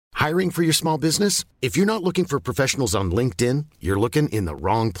Hiring for your small business? If you're not looking for professionals on LinkedIn, you're looking in the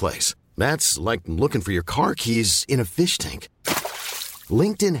wrong place. That's like looking for your car keys in a fish tank.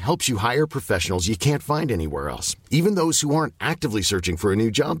 LinkedIn helps you hire professionals you can't find anywhere else, even those who aren't actively searching for a new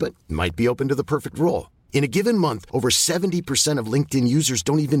job but might be open to the perfect role. In a given month, over 70% of LinkedIn users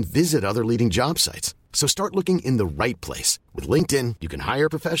don't even visit other leading job sites. So start looking in the right place. With LinkedIn, you can hire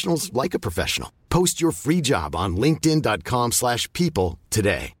professionals like a professional. Post your free job on linkedin.com/people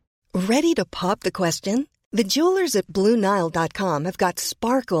today. Ready to pop the question? The jewelers at BlueNile.com have got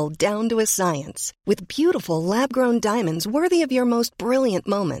sparkle down to a science with beautiful lab-grown diamonds worthy of your most brilliant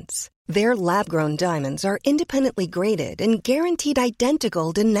moments. Their lab-grown diamonds are independently graded and guaranteed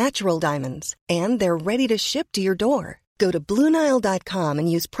identical to natural diamonds, and they're ready to ship to your door. Go to BlueNile.com and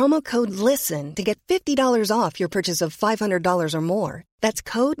use promo code LISTEN to get $50 off your purchase of $500 or more. That's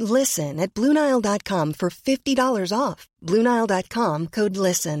code LISTEN at BlueNile.com for $50 off. BlueNile.com, code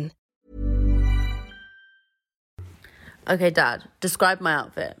LISTEN. Okay, Dad, describe my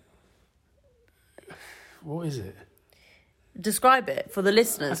outfit. What is it? Describe it for the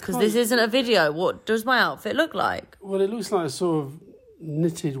listeners, because this isn't a video. What does my outfit look like? Well, it looks like a sort of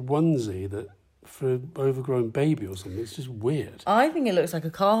knitted onesie that for an overgrown baby or something. It's just weird. I think it looks like a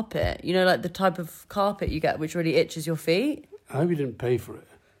carpet. You know, like the type of carpet you get which really itches your feet. I hope you didn't pay for it.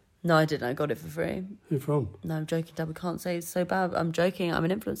 No, I didn't. I got it for free. Who from? No, I'm joking, Dad. We can't say it's so bad. I'm joking. I'm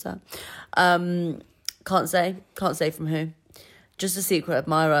an influencer. Can't say from who. Just a secret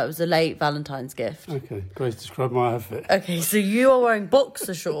admirer. It was a late Valentine's gift. Okay, Grace, describe my outfit. Okay, so you are wearing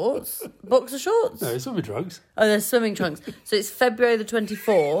boxer shorts. Boxer shorts? No, it's all with drugs. Oh, they're swimming trunks. So it's February the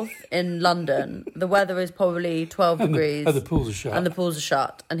 24th in London. The weather is probably 12 degrees. And the pools are shut. And the pools are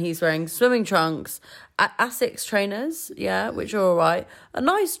shut. And he's wearing swimming trunks, Asics trainers, yeah, which are all right. A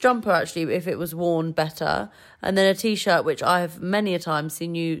nice jumper, actually, if it was worn better. And then a T-shirt, which I have many a time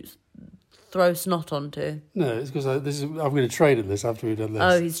seen you throw snot onto. No, it's because I'm going to train in this after we've done this.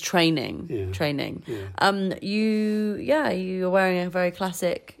 Oh, he's training. Yeah. Training. Yeah. You're wearing a very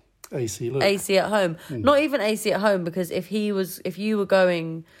classic AC look. AC at home. Not even AC at home, because if you were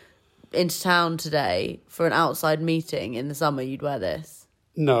going into town today for an outside meeting in the summer, you'd wear this.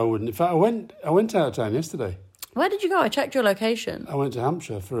 No, I wouldn't. In fact, I went out of town yesterday. Where did you go? I checked your location. I went to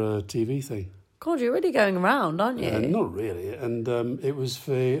Hampshire for a TV thing. God, you're really going around, aren't you? Not really. And it was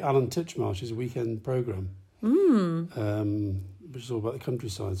for Alan Titchmarsh's weekend programme, which is all about the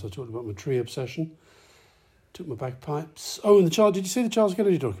countryside. So I talked about my tree obsession, took my bagpipes. Oh, and did you see the Charles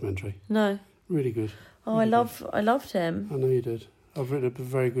Kennedy documentary? No. Really good. Oh, really I loved him. I know you did. I've written a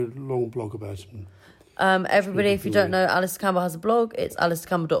very good long blog about him. Everybody, if you don't know, Alistair Campbell has a blog. It's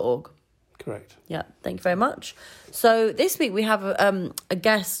alistaircampbell.org. Correct. Yeah, thank you very much. So this week we have a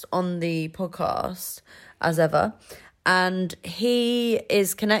guest on the podcast, as ever, and he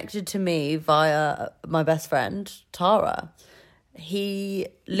is connected to me via my best friend, Tara. He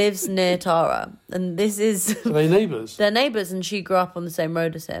lives near Tara, and this is... Are they neighbours? They're neighbours, and she grew up on the same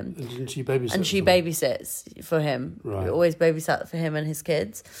road as him. And didn't she babysit? And she babysits for him. Right. We always babysat for him and his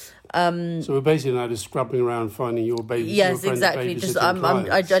kids. So we're basically now just scrabbling around finding your baby. Yes, your exactly. Just I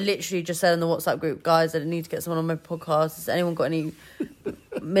literally just said in the WhatsApp group, guys, I need to get someone on my podcast. Has anyone got any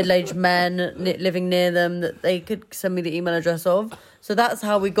middle-aged men living near them that they could send me the email address of? So that's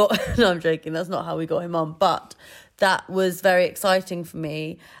how we got... No, I'm joking. That's not how we got him on. But that was very exciting for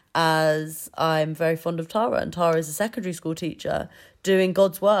me, as I'm very fond of Tara. And Tara is a secondary school teacher doing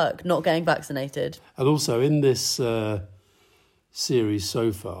God's work, not getting vaccinated. And also in this series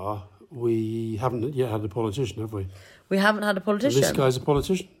so far, we haven't yet had a politician, have we? We haven't had a politician. And this guy's a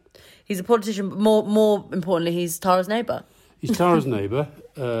politician? He's a politician, but more importantly, he's Tara's neighbour. He's Tara's neighbour.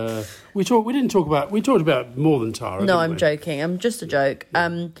 We talked about more than Tara. No, I'm joking. I'm just a joke.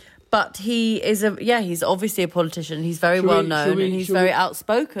 Yeah. But he's obviously a politician. He's very well known, and he's very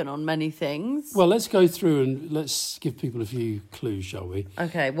outspoken on many things. Well, let's go through and let's give people a few clues, shall we?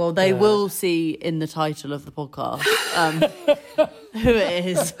 Okay. Well, they will see in the title of the podcast who it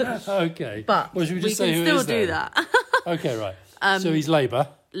is. Okay. But well, should we just can say who still it is do then? that. Okay, right. So he's Labour.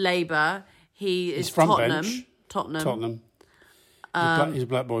 Labour. He's front Tottenham. bench. Tottenham. He's a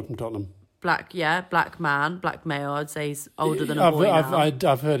black boy from Tottenham. Black man, black male. I'd say he's older than a boy now.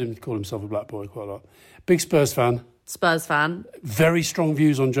 I've heard him call himself a black boy quite a lot. Big Spurs fan. Very strong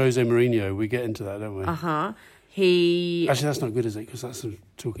views on Jose Mourinho. We get into that, don't we? Actually, that's not good, is it? Because that's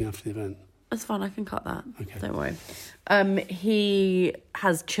talking after the event. That's fine. I can cut that. Okay. Don't worry. He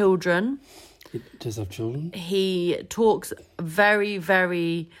has children. He does have children. He talks very,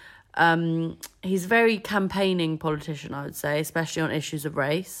 very... he's a very campaigning politician, I would say, especially on issues of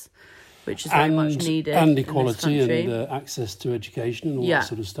race. which is very much needed. And equality and access to education and all that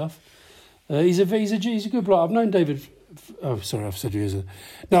sort of stuff. He's a good bloke. I've known David. I've said you.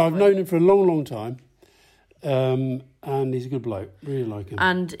 No, I've known him for a long, long time. And he's a good bloke. Really like him.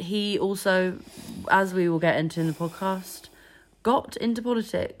 And he also, as we will get into in the podcast, got into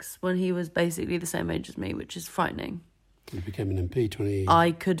politics when he was basically the same age as me, which is frightening. He became an MP 20...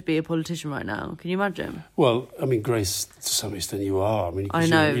 I could be a politician right now. Can you imagine? Well, I mean, Grace, to some extent you are. I mean, I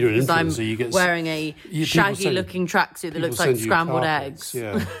know, you're an influencer. I'm you get wearing a shaggy-looking tracksuit that looks like scrambled eggs.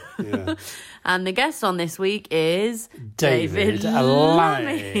 Yeah. And the guest on this week is... David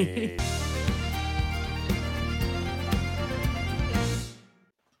Lammy.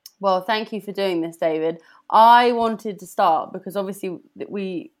 Well, thank you for doing this, David. I wanted to start because obviously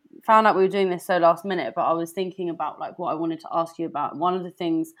we found out we were doing this so last minute, but I was thinking about like what I wanted to ask you about. One of the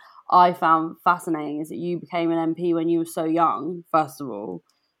things I found fascinating is that you became an MP when you were so young, first of all.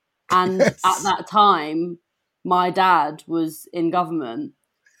 And at that time, my dad was in government.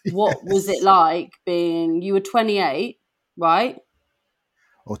 What was it like being, you were 28, right?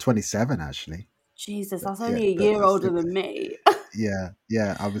 Or 27, actually. Jesus, that's only a year older than me. Yeah,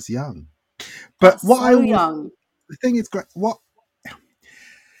 I was young. But young. The thing is,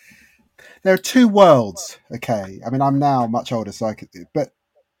 there are two worlds, okay? I mean, I'm now much older, but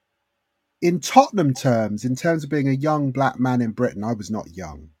in Tottenham terms, in terms of being a young black man in Britain, I was not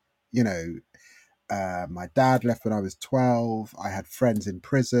young. You know, my dad left when I was 12. I had friends in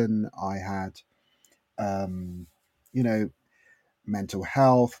prison. I had, mental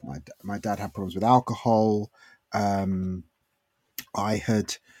health. My dad had problems with alcohol. I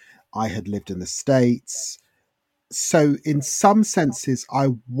had lived in the States. So in some senses, I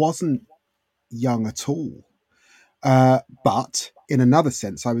wasn't young at all. But in another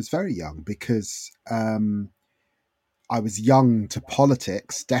sense, I was very young because I was young to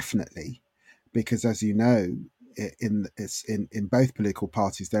politics, definitely, because as you know, in both political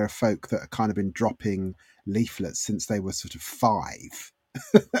parties, there are folk that have kind of been dropping leaflets since they were sort of 5.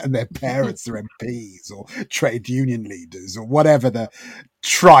 And their parents are MPs or trade union leaders or whatever the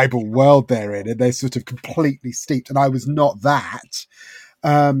tribal world they're in, and they're sort of completely steeped. And I was not that.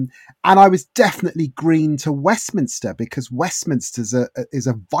 And I was definitely green to Westminster because Westminster is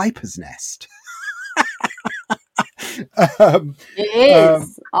a viper's nest.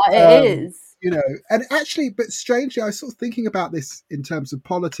 It is. You know, and actually, but strangely, I was sort of thinking about this in terms of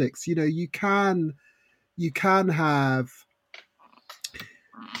politics. You know, you can have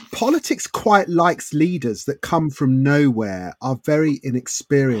politics quite likes leaders that come from nowhere, are very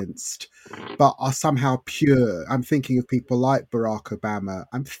inexperienced, but are somehow pure. I'm thinking of people like Barack Obama.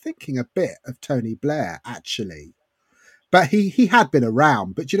 I'm thinking a bit of Tony Blair, actually. But he had been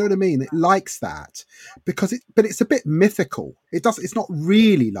around, but you know what I mean? It likes that because it's a bit mythical. It's not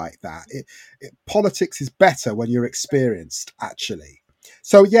really like that. Politics is better when you're experienced, actually.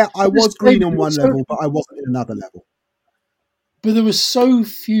 So yeah, I was green on one level, but I wasn't in another level. But there were so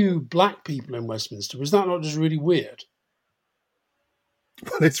few black people in Westminster. Was that not just really weird?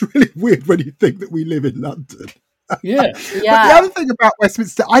 Well, it's really weird when you think that we live in London. Yeah. But the other thing about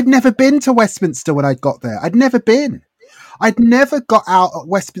Westminster, I'd never been to Westminster when I got there. I'd never been. I'd never got out at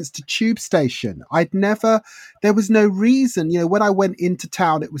Westminster Tube Station. There was no reason. You know, when I went into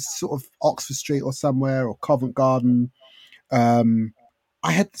town, it was sort of Oxford Street or somewhere or Covent Garden. And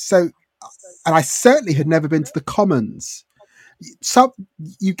I certainly had never been to the Commons.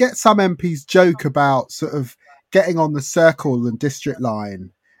 You get some MPs joke about sort of getting on the Circle and District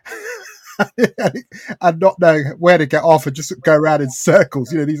Line and not knowing where to get off and just go around in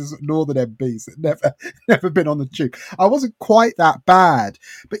circles. You know, these are sort of northern MPs that never been on the tube. I wasn't quite that bad,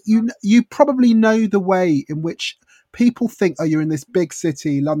 but you probably know the way in which people think, oh, you're in this big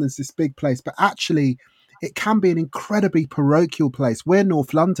city, London's this big place, but actually it can be an incredibly parochial place. We're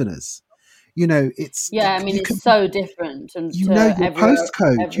North Londoners. You know, it's so different. You know your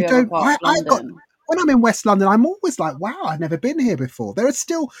postcode. You don't. When I'm in West London, I'm always like, wow, I've never been here before. There are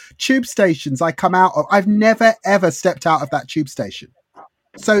still tube stations I come out of. I've never, ever stepped out of that tube station.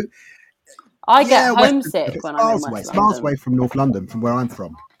 So I get homesick when I'm in West London. It's miles away from North London, from where I'm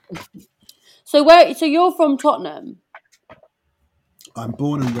from. So you're from Tottenham? I'm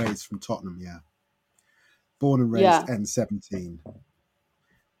born and raised from Tottenham, yeah. Born and raised N17.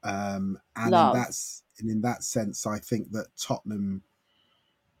 And in that sense, I think that Tottenham's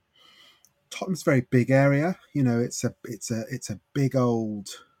a very big area. You know, it's a big old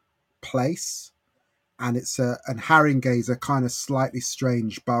place, and Haringey's a kind of slightly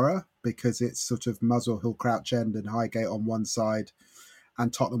strange borough because it's sort of Muswell Hill, Crouch End, and Highgate on one side,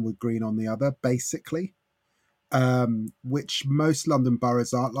 and Tottenham Wood Green on the other, basically. which most London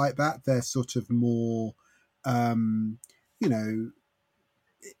boroughs aren't like that. They're sort of more, you know,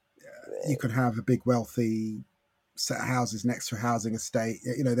 you can have a big wealthy set of houses next to a housing estate.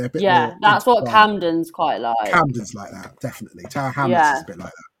 You know, they're a bit more. That's what Camden's quite like. Camden's like that, definitely. Tower Hamlets is a bit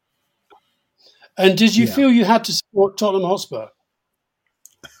like that. And did you feel you had to support Tottenham Hotspur?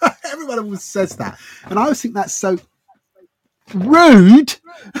 Everyone always says that, and I always think that's so rude.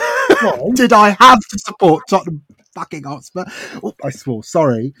 Did I have to support Tottenham fucking Hotspur? Oh, I swore.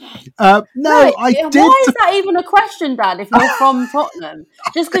 Sorry. No, I did. Why is that even a question, Dad? If you're from Tottenham,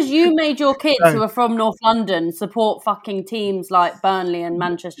 just because you made your kids who are from North London support fucking teams like Burnley and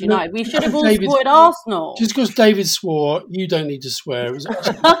Manchester United, we should have all supported Arsenal. Just because David swore, you don't need to swear. It was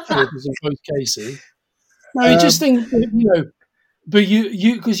actually in both cases. No, you just think, you know, but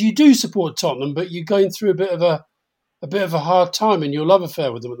you because you do support Tottenham, but you're going through a bit of a hard time in your love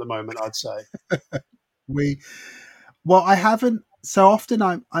affair with them at the moment, I'd say. Well, I haven't. So often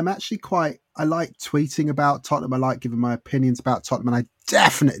I'm actually I like tweeting about Tottenham. I like giving my opinions about Tottenham. And I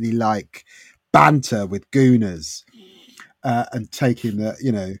definitely like banter with Gooners and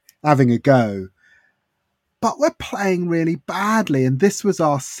having a go. But we're playing really badly. And this was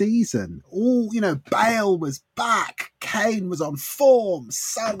our season. Bale was back. Kane was on form.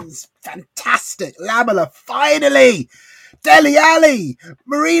 Son's fantastic. Lamela, finally. Dele Alli,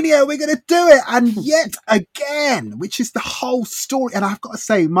 Mourinho, we're going to do it. And yet again, which is the whole story. And I've got to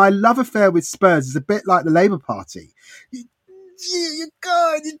say, my love affair with Spurs is a bit like the Labour Party. You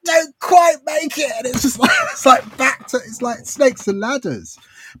go and you don't quite make it. And it's just like, it's like snakes and ladders.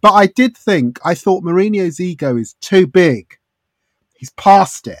 But I thought Mourinho's ego is too big. He's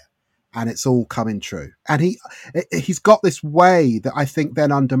past it. And it's all coming true. And he's got this way that I think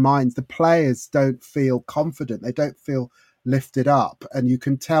then undermines the players. Don't feel confident. They don't feel lifted up. And you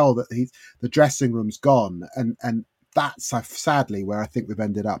can tell that the dressing room's gone. And that's sadly where I think we've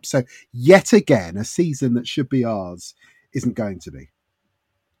ended up. So yet again, a season that should be ours isn't going to be.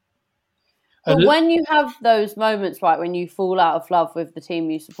 But when you have those moments, right, when you fall out of love with the team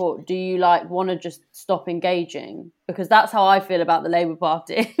you support, do you want to just stop engaging? Because that's how I feel about the Labour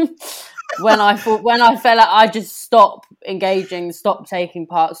Party. when I fell out, I just stop engaging, stop taking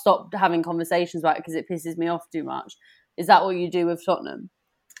part, stop having conversations about it because it pisses me off too much. Is that what you do with Tottenham?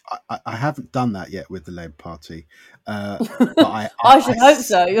 I haven't done that yet with the Labour Party. But I should hope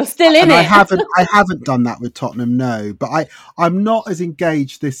so. You're still in it. I haven't done that with Tottenham, no. But I'm not as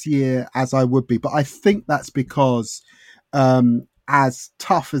engaged this year as I would be. But I think that's because as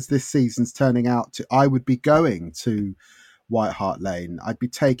tough as this season's turning out to, I would be going to White Hart Lane. I'd be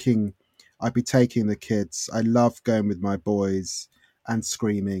taking the kids. I love going with my boys and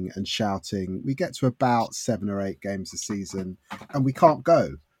screaming and shouting. We get to about 7 or 8 games a season and we can't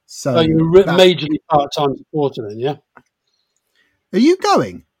go. So you're majorly part-time supporter then, yeah? Are you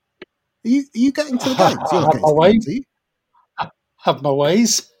going? Are you getting to the games? Have my ways. Have my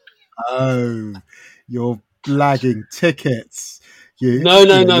ways. Oh, you're blagging tickets. No.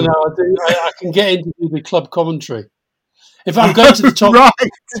 I do. I can get into the club commentary. If I'm going to the top, right.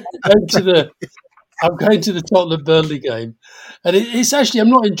 I'm going to the Tottenham Burnley game, and it's actually I'm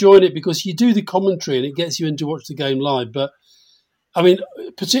not enjoying it because you do the commentary and it gets you in to watch the game live. But I mean,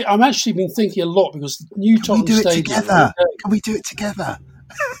 I'm actually been thinking a lot because the new Tottenham Stadium. Can we do it together?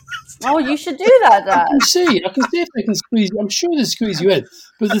 Oh, you should do that, Dad. I can see if they can squeeze. I'm sure they squeeze you in.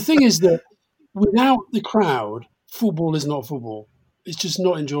 But the thing is that without the crowd, football is not football. It's just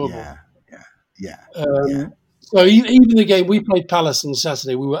not enjoyable. Yeah. So even the game, we played Palace on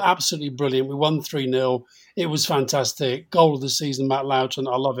Saturday. We were absolutely brilliant. We won 3-0. It was fantastic. Goal of the season, Matt Loughton.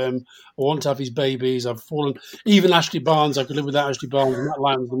 I love him. I want to have his babies. I've fallen. Even Ashley Barnes. I could live without Ashley Barnes. Matt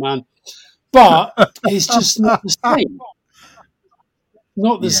Loughton's the man. But it's just not the same.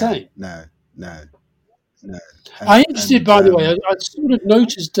 Not the same. No. I'm interested, by the way, I sort of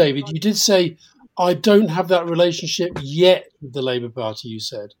noticed, David, you did say, I don't have that relationship yet with the Labour Party, you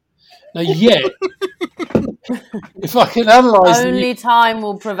said. Now, yet, if I can analyse... Only time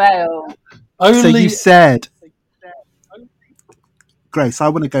will prevail. So you said... Grace, I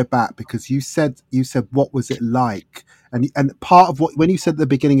want to go back because you said what was it like? And part of what, when you said at the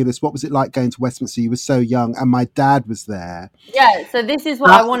beginning of this, what was it like going to Westminster? You were so young and my dad was there. Yeah, so this is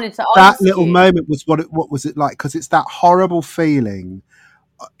what I wanted to ask That little moment was what was it like? Because it's that horrible feeling.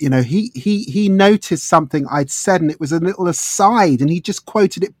 You know, he noticed something I'd said and it was a little aside and he just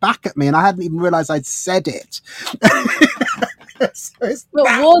quoted it back at me and I hadn't even realised I'd said it. But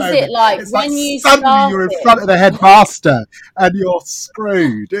was it like it's when you suddenly started? You're in front of the headmaster and you're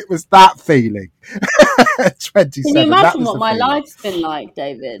screwed? It was that feeling. 27. Can you imagine what my life's been like,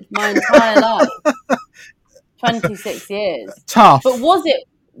 David? My entire life. 26 years. Tough. But was it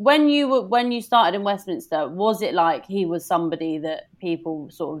when you started in Westminster? Was it like he was somebody that people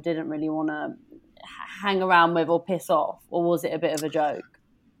sort of didn't really want to hang around with or piss off, or was it a bit of a joke?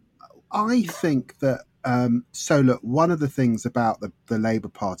 I think that. So look, one of the things about the Labour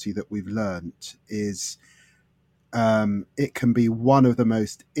Party that we've learnt is it can be one of the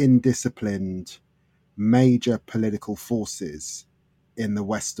most indisciplined major political forces in the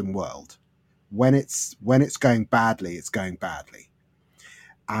Western world. When it's going badly, it's going badly.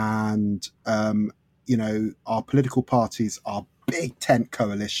 And, our political parties are big tent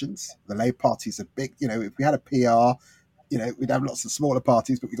coalitions. The Labour Party is a big, if we had a PR, we'd have lots of smaller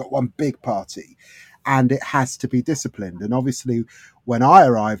parties, but we've got one big party. And it has to be disciplined. And obviously, when I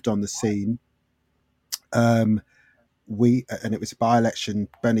arrived on the scene, and it was a by-election,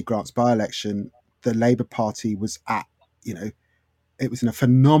 Bernie Grant's by-election, the Labour Party was at, it was in a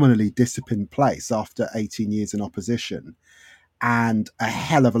phenomenally disciplined place after 18 years in opposition. And a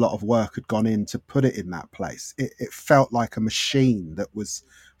hell of a lot of work had gone in to put it in that place. It felt like a machine that was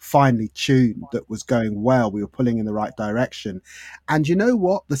finely tuned, that was going well. We were pulling in the right direction. And you know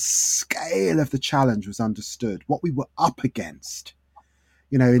what? The scale of the challenge was understood, what we were up against,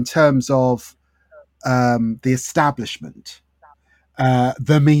 in terms of the establishment,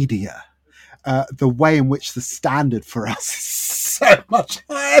 the media, the way in which the standard for us is so much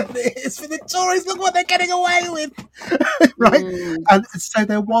higher than it is for the Tories. Look what they're getting away with, right? And so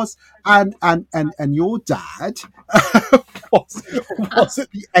there was, and your dad was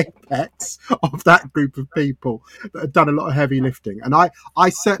at the apex of that group of people that had done a lot of heavy lifting. And I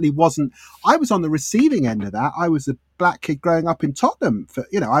certainly wasn't. I was on the receiving end of that. I was a black kid growing up in Tottenham.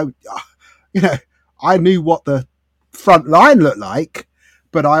 I knew what the front line looked like.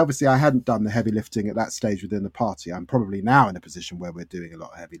 But I hadn't done the heavy lifting at that stage within the party. I'm probably now in a position where we're doing a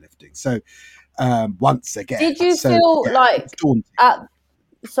lot of heavy lifting. So once again, did you feel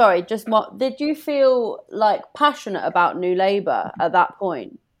did you feel like passionate about New Labour at that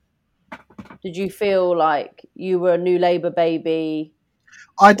point? Did you feel like you were a New Labour baby?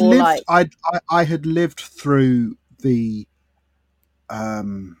 I had lived through the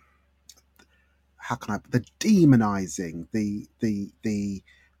the demonizing, the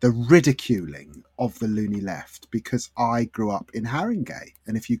ridiculing of the loony left, because I grew up in Haringey.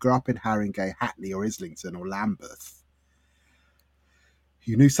 And if you grew up in Haringey, Hackney or Islington or Lambeth,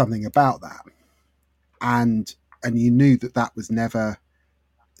 you knew something about that. And you knew that was never,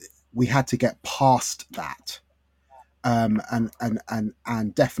 we had to get past that. And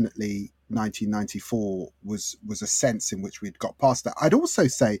definitely 1994 was a sense in which we'd got past that. I'd also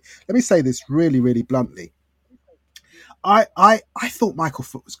say, let me say this really, really bluntly. I thought Michael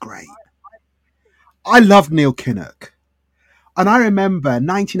Foot was great. I loved Neil Kinnock. And I remember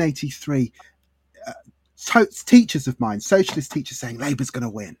 1983, teachers of mine, socialist teachers, saying Labour's going to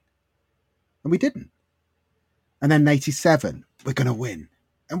win. And we didn't. And then 87, we're going to win.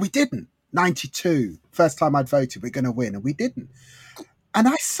 And we didn't. 92, first time I'd voted, we're going to win. And we didn't. And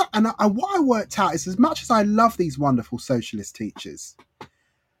what I worked out is, as much as I love these wonderful socialist teachers,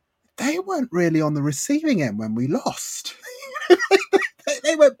 they weren't really on the receiving end when we lost.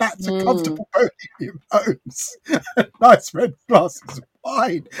 They went back to comfortable podium homes, nice red glasses of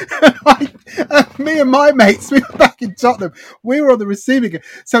wine. Me and my mates, we were back in Tottenham. We were on the receiving end.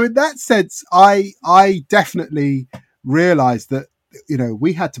 So in that sense, I definitely realised that,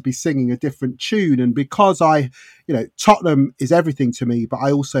 we had to be singing a different tune. And because Tottenham is everything to me, but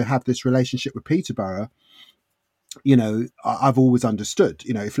I also have this relationship with Peterborough, I've always understood,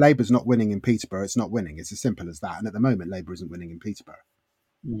 if Labour's not winning in Peterborough, it's not winning. It's as simple as that. And at the moment, Labour isn't winning in Peterborough.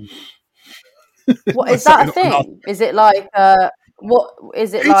 What is that a thing? Is it like, what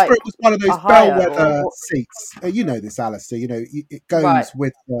is it Peterborough like? Was one of those bellwether seats. You know this, Alistair. It goes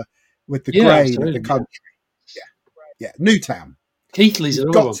with the grain of the country. Yeah. Newtown. Keighley's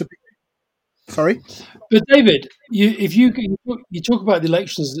another one. Sorry? But David, if you talk about the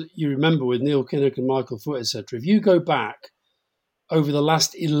elections that you remember with Neil Kinnock and Michael Foot, etc. If you go back over the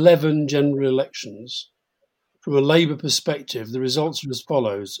last 11 general elections, from a Labour perspective, the results are as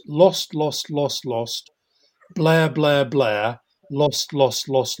follows: lost, lost, lost, lost, Blair, Blair, Blair, lost, lost,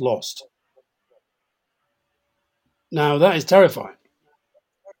 lost, lost. Now that is terrifying.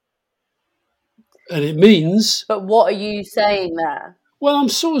 And it means... But what are you saying there? Well, I'm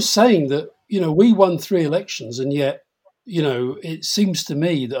sort of saying that, we won 3 elections, and yet, it seems to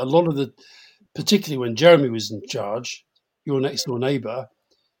me that a lot of the, particularly when Jeremy was in charge, your next door neighbour,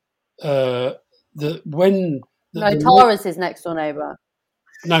 Tara's his next door neighbour.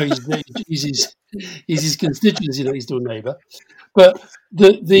 No, he's his constituency next door neighbour. But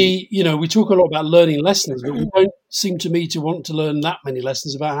the we talk a lot about learning lessons, but we don't seem to me to want to learn that many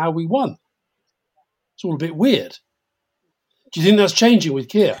lessons about how we won. It's all a bit weird. Do you think that's changing with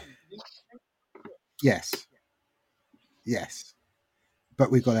Keir? Yes.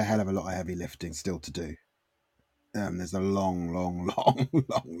 But we've got a hell of a lot of heavy lifting still to do. There's a long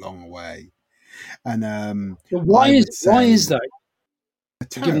way. And but why is that?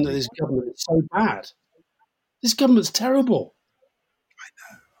 Given that this government is so bad, this government's terrible.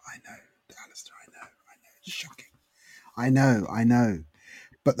 I know, Alistair. I know. It's shocking. I know.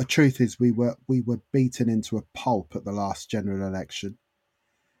 But the truth is, we were beaten into a pulp at the last general election.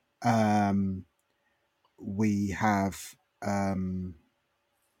 We have,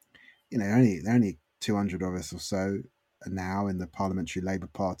 only 200 of us or so now in the Parliamentary Labour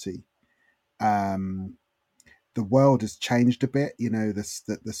Party. The world has changed a bit.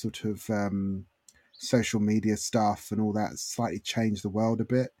 The sort of social media stuff and all that has slightly changed the world a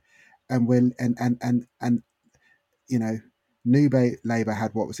bit. And New Labour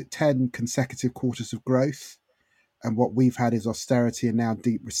had, 10 consecutive quarters of growth, and what we've had is austerity and now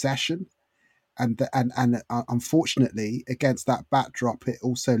deep recession. And unfortunately, against that backdrop, it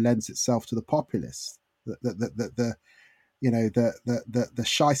also lends itself to the populists, the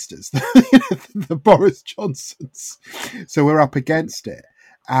shysters, the Boris Johnsons. So we're up against it.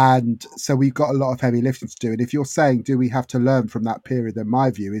 And so we've got a lot of heavy lifting to do. And if you're saying, do we have to learn from that period, then my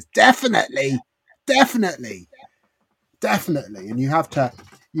view is definitely. And you have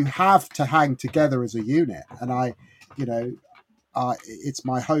to hang together as a unit. And it's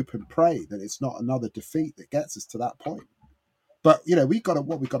my hope and pray that it's not another defeat that gets us to that point. But we've got to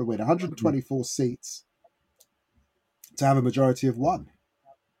win 124 seats to have a majority of one.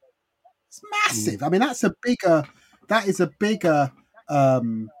 It's massive. I mean, that is a bigger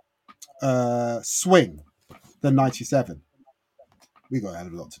swing than 97. We've got a hell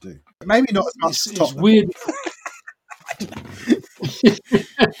of a lot to do. But maybe not as much as Tottenham. It's weird.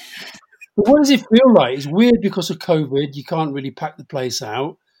 But what does it feel like? It's weird because of COVID. You can't really pack the place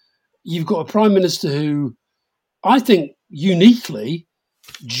out. You've got a prime minister who, I think, uniquely,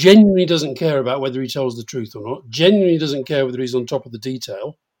 genuinely doesn't care about whether he tells the truth or not. Genuinely doesn't care whether he's on top of the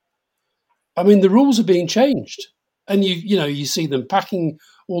detail. I mean, the rules are being changed, and you see them packing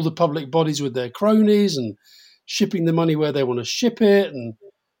all the public bodies with their cronies and shipping the money where they want to ship it. And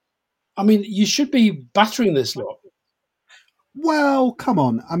I mean, you should be battering this lot. Well, come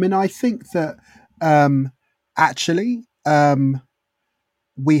on. I mean, I think that actually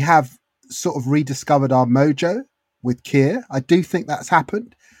we have sort of rediscovered our mojo with Keir. I do think that's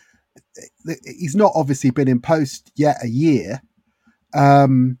happened. He's not obviously been in post yet a year.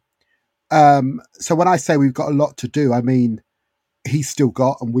 So when I say we've got a lot to do, I mean, he's still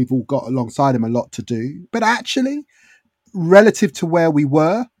got, and we've all got alongside him, a lot to do. But actually, relative to where we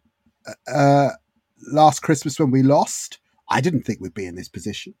were last Christmas when we lost, I didn't think we'd be in this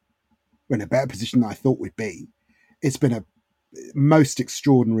position. We're in a better position than I thought we'd be. It's been a most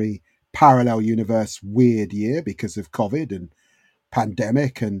extraordinary parallel universe weird year because of COVID and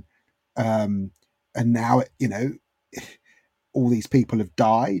pandemic, and now all these people have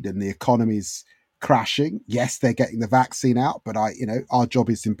died and the economy's crashing. Yes, they're getting the vaccine out, but our job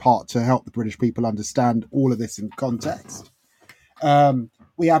is in part to help the British people understand all of this in context.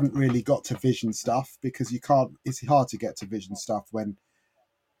 We haven't really got to vision stuff because it's hard to get to vision stuff when,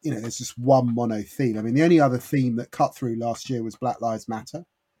 there's just one mono theme. I mean, the only other theme that cut through last year was Black Lives Matter,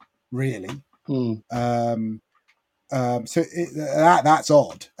 really. So that's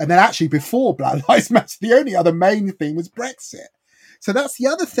odd. And then actually before Black Lives Matter, the only other main theme was Brexit. So that's the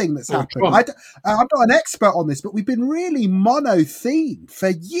other thing that's happened. I'm not an expert on this, but we've been really mono-themed for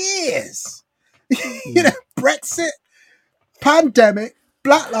years. Brexit, pandemic,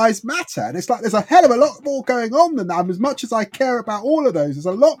 Black Lives Matter. And it's like there's a hell of a lot more going on than that. And as much as I care about all of those, there's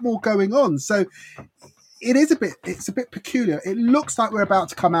a lot more going on. So it's a bit peculiar. It looks like we're about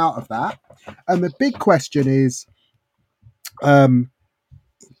to come out of that. And the big question is,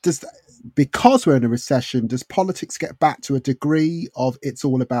 because we're in a recession, does politics get back to a degree of it's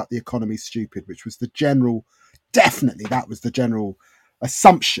all about the economy stupid, which was that was the general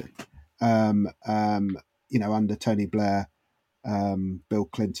assumption, under Tony Blair, Bill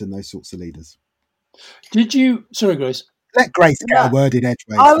Clinton, those sorts of leaders. Sorry, Grace. Let Grace get a word in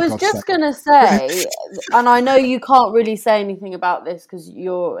edgeways. I was just going to say, and I know you can't really say anything about this because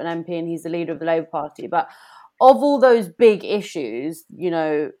you're an MP and he's the leader of the Labour Party, but of all those big issues,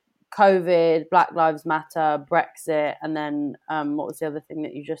 COVID, Black Lives Matter, Brexit, and then what was the other thing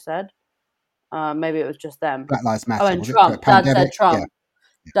that you just said? Maybe it was just them. Black Lives Matter. Oh, and Trump. Dad said Trump. Yeah.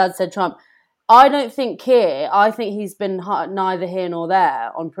 Dad said Trump. I don't think Keir. I think he's been neither here nor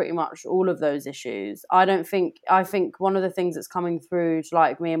there on pretty much all of those issues. I think one of the things that's coming through to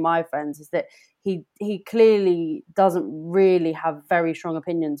like me and my friends is that he clearly doesn't really have very strong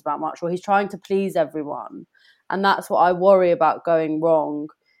opinions about much, or he's trying to please everyone. And that's what I worry about going wrong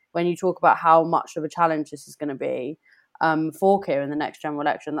when you talk about how much of a challenge this is going to be for Keir in the next general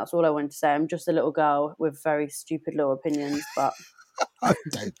election. That's all I wanted to say. I'm just a little girl with very stupid little opinions, but...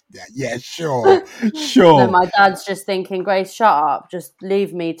 Yeah, sure. No, my dad's just thinking, Grace, shut up. Just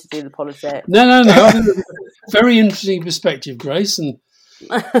leave me to do the politics. No. Very interesting perspective, Grace. And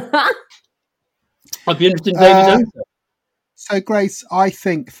I'd be interested in David's answer. So, Grace, I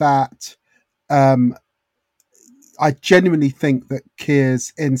think that I genuinely think that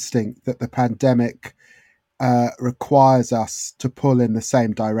Keir's instinct that the pandemic requires us to pull in the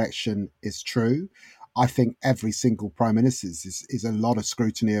same direction is true. I think every single Prime Minister is a lot of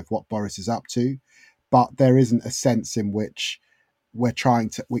scrutiny of what Boris is up to, but there isn't a sense in which we're trying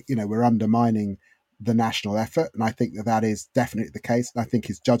to, we're undermining the national effort. And I think that is definitely the case. And I think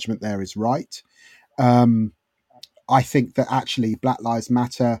his judgment there is right. I think that actually Black Lives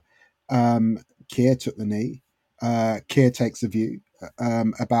Matter, Keir took the knee. Keir takes a view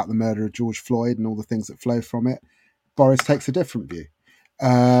about the murder of George Floyd and all the things that flow from it. Boris takes a different view.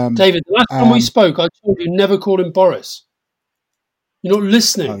 David, the last time we spoke, I told you never call him Boris. You're not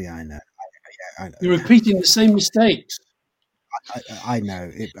listening. Oh yeah, I know. You're repeating the same mistakes. I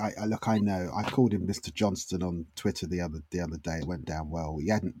know. Look, I know. I called him Mr. Johnston on Twitter the other day. It went down well.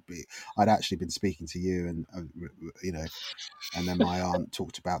 I'd actually been speaking to you, and and then my aunt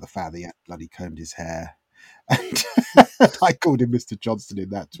talked about the fact that he had bloody combed his hair. And I called him Mr. Johnston in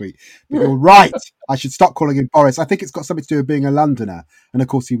that tweet. But you're right. I should stop calling him Boris. I think it's got something to do with being a Londoner. And of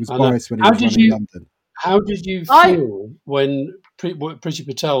course, he was Boris when he was running London. How did you feel when Priti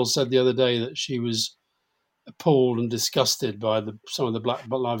Patel said the other day that she was appalled and disgusted by some of the Black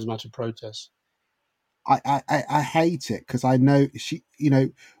Lives Matter protests? I hate it because I know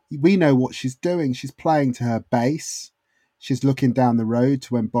we know what she's doing. She's playing to her base. She's looking down the road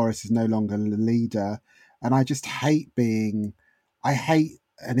to when Boris is no longer the leader. And I just hate an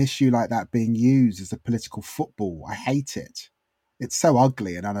issue like that being used as a political football. I hate it. It's so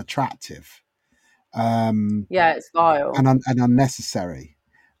ugly and unattractive. It's vile and unnecessary.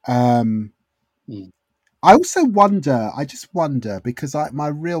 I also wonder. I just wonder because my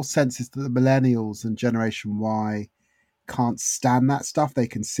real sense is that the millennials and Generation Y can't stand that stuff. They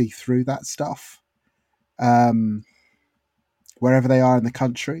can see through that stuff, wherever they are in the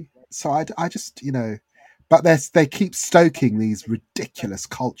country. So I just but they keep stoking these ridiculous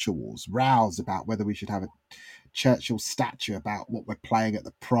culture wars, rows about whether we should have a Churchill statue, about what we're playing at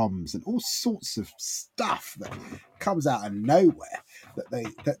the proms, and all sorts of stuff that comes out of nowhere. That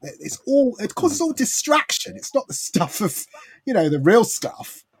it's causes all distraction. It's not the stuff of the real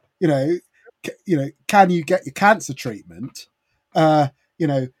stuff. Can you get your cancer treatment? Can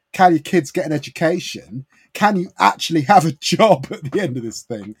your kids get an education? Can you actually have a job at the end of this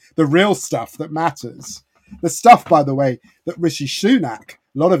thing? The real stuff that matters. The stuff, by the way, that Rishi Sunak, a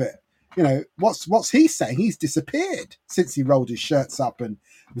lot of it, what's he saying? He's disappeared since he rolled his shirts up and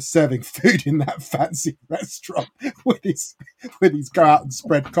was serving food in that fancy restaurant with his go out and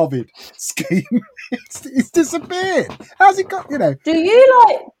spread COVID scheme. It's disappeared. How's he got?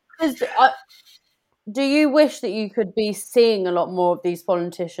 Do you wish that you could be seeing a lot more of these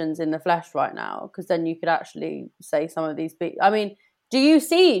politicians in the flesh right now? Because then you could actually say some of these big. I mean, do you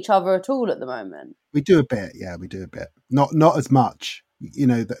see each other at all at the moment? We do a bit, yeah. We do a bit. Not as much.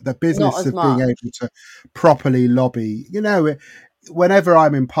 The business of being able to properly lobby. Whenever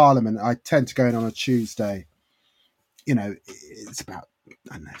I'm in Parliament, I tend to go in on a Tuesday. It's about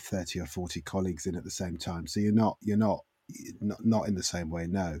 30 or 40 colleagues in at the same time. So you're not in the same way.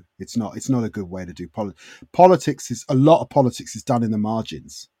 No, it's not a good way to do politics. A lot of politics is done in the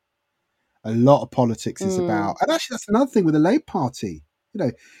margins. A lot of politics is about, and actually that's another thing with the Labour Party.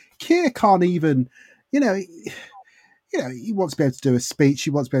 Keir can't even, he wants to be able to do a speech. He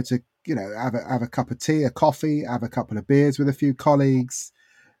wants to be able to, have a cup of tea, a coffee, have a couple of beers with a few colleagues,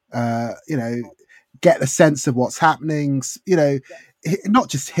 get the sense of what's happening. Not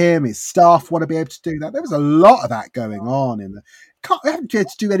just him, his staff want to be able to do that. There was a lot of that going on we haven't been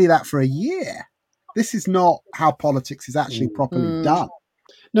able to do any of that for a year. This is not how politics is actually properly done.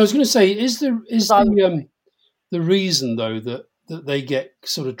 No, I was going to say, is the reason though that they get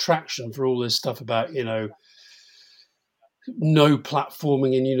sort of traction for all this stuff about no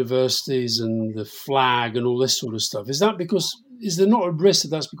platforming in universities and the flag and all this sort of stuff? Is there not a risk that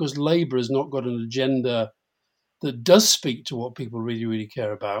that's because Labour has not got an agenda that does speak to what people really, really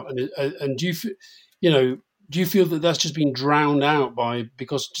care about? And do you feel that that's just been drowned out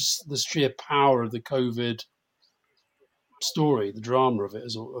because just the sheer power of the COVID story, the drama of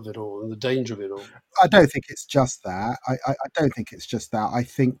it all, and the danger of it all? I don't think it's just that. I don't think it's just that. I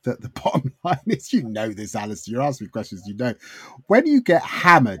think that the bottom line is, this, Alistair, you're asking me questions, when you get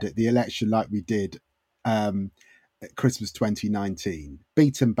hammered at the election like we did at Christmas 2019,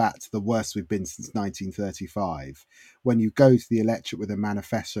 beaten back to the worst we've been since 1935, when you go to the electorate with a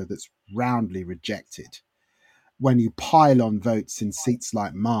manifesto that's roundly rejected, when you pile on votes in seats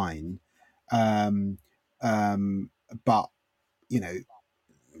like mine, but, I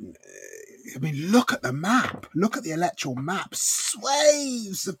mean, look at the map. Look at the electoral map.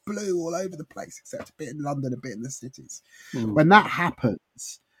 Swaths of blue all over the place, except a bit in London, a bit in the cities. Mm. When that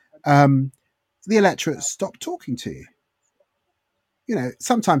happens, the electorate stop talking to you.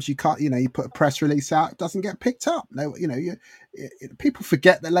 Sometimes you can't, you put a press release out, it doesn't get picked up. No, people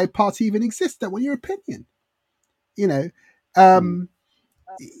forget that Labour Party even exists. Don't want your opinion. You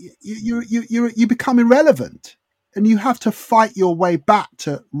become irrelevant. And you have to fight your way back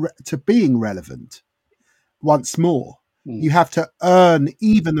to being relevant once more. Mm. You have to earn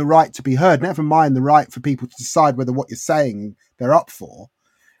even the right to be heard, never mind the right for people to decide whether what you're saying they're up for.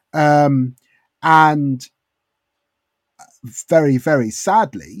 And very, very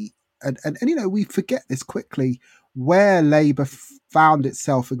sadly, and we forget this quickly, where Labour found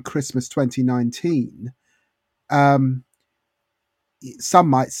itself in Christmas 2019, some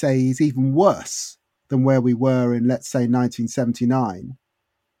might say is even worse than where we were in, let's say, 1979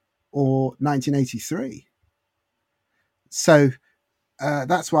 or 1983. So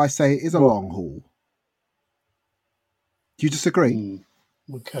that's why I say it is a long haul. Do you disagree?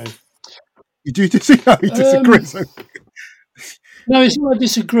 Okay. You do disagree? You disagree? No, it's not I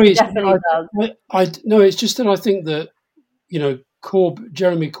disagree. Definitely does. No, it's just that I think that,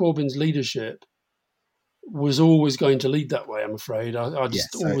 Jeremy Corbyn's leadership was always going to lead that way, I'm afraid. I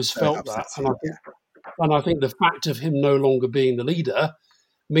just always felt that. And I think the fact of him no longer being the leader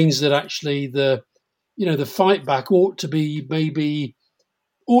means that actually the fight back ought to be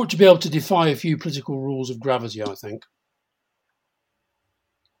able to defy a few political rules of gravity, I think.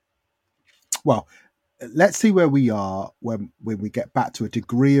 Well, let's see where we are when we get back to a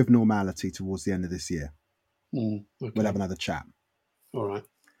degree of normality towards the end of this year. Okay. We'll have another chat. All right.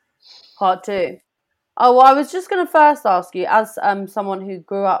 Part 2. Oh, well, I was just going to first ask you, as someone who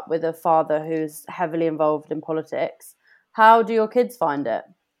grew up with a father who's heavily involved in politics, how do your kids find it?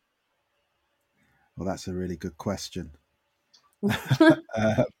 Well, that's a really good question.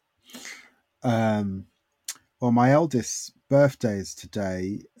 Well, my eldest's birthday is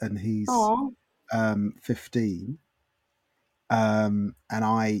today, and he's 15. And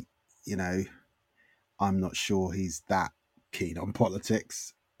I'm not sure he's that keen on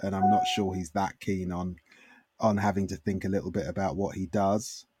politics, and I'm not sure he's that keen on having to think a little bit about what he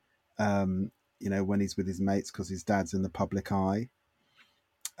does, when he's with his mates, because his dad's in the public eye.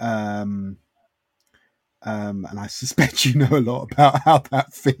 And I suspect you know a lot about how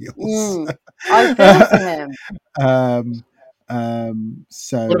that feels. I feel for him.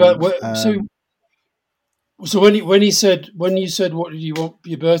 So what about so when you said what did you want for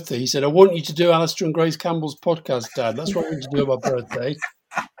your birthday? He said, I want you to do Alistair and Grace Campbell's podcast, Dad. That's what I want you to do on my birthday.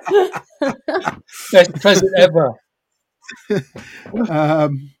 Best present ever.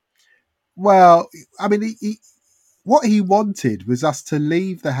 Well, I mean, what he wanted was us to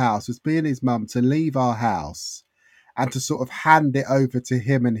leave the house, was me and his mum to leave our house and to sort of hand it over to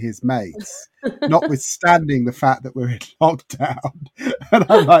him and his mates, notwithstanding the fact that we're in lockdown. And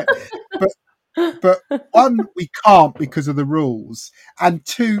I'm like, but one, we can't because of the rules. And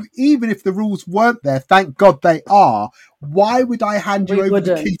two, even if the rules weren't there, thank God they are, why would I hand you over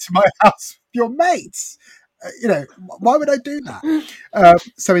the key to my house with your mates? Why would I do that?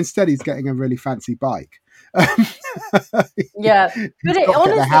 So instead, he's getting a really fancy bike. Yeah, but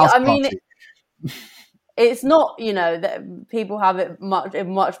honestly, I mean, it's not, that people have it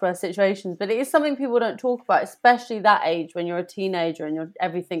in much worse situations, but it is something people don't talk about, especially that age when you're a teenager and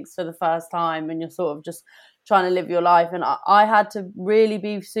everything's for the first time and you're sort of just trying to live your life. And I had to really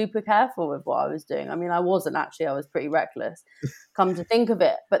be super careful with what I was doing. I mean, I wasn't actually; I was pretty reckless. Come to think of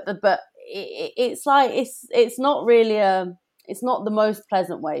it, but it's like it's not really it's not the most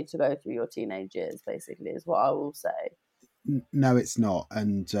pleasant way to go through your teenage years. Basically, is what I will say. No, it's not,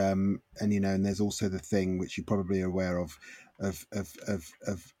 and and there's also the thing which you're probably aware of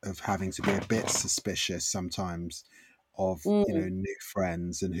having to be a bit suspicious sometimes of new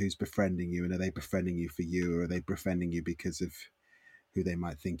friends and who's befriending you, and are they befriending you for you, or are they befriending you because of who they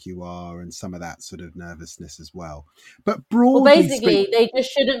might think you are, and some of that sort of nervousness as well. But broadly basically, they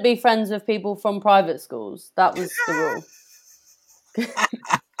just shouldn't be friends with people from private schools. That was the rule.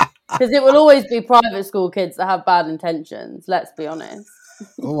 Because it will always be private school kids that have bad intentions, let's be honest.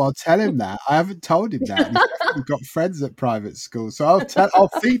 Oh, I'll tell him that. I haven't told him that. He's got friends at private school, so I'll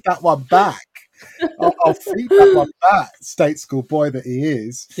feed that one back. I'll feed that one back, state school boy that he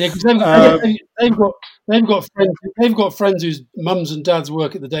is. Yeah, because they've got friends whose mums and dads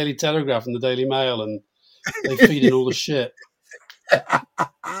work at the Daily Telegraph and the Daily Mail, and they feed in all the shit.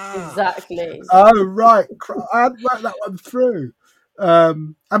 Exactly. Oh right, I hadn't worked that one through. I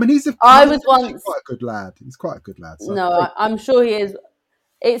mean, he's quite a good lad. He's quite a good lad. So no, I'm sure he is.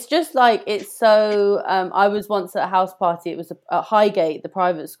 It's just like, it's so... I was once at a house party. It was at Highgate, the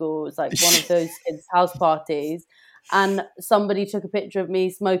private school. It was like one of those kids' house parties. And somebody took a picture of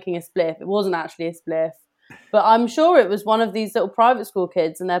me smoking a spliff. It wasn't actually a spliff. But I'm sure it was one of these little private school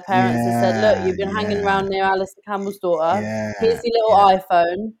kids, and their parents had said, look, you've been hanging around near Alistair Campbell's daughter. Here's your little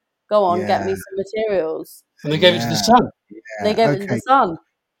iPhone. Go on, get me some materials. And they gave it to the son. They gave it to the son.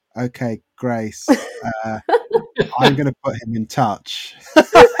 Okay, Grace. I'm going to put him in touch.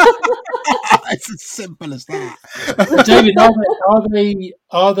 It's as simple as that. David,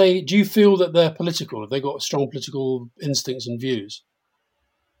 are they? Do you feel that they're political? Have they got strong political instincts and views?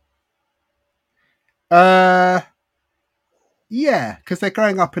 Yeah, because they're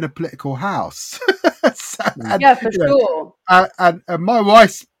growing up in a political house. Yeah, for sure. And my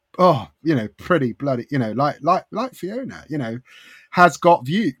wife's, pretty bloody, like Fiona, has got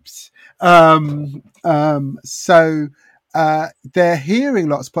views. So they're hearing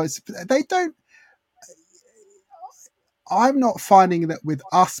lots of points. They don't. I'm not finding that with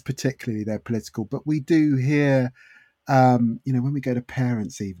us particularly they're political, but we do hear, when we go to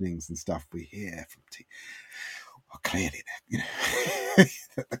parents' evenings and stuff, we hear from clearly,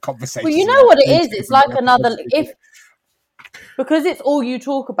 the conversation. Well, you know what it is? It's like another... Because it's all you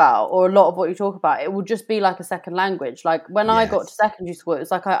talk about, or a lot of what you talk about, it will just be like a second language. Like when I got to secondary school, it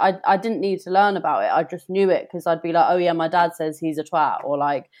was like I didn't need to learn about it. I just knew it because I'd be like, oh yeah, my dad says he's a twat, or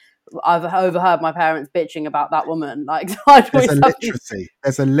like I've overheard my parents bitching about that woman. Like there's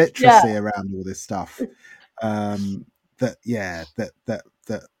a literacy around all this stuff.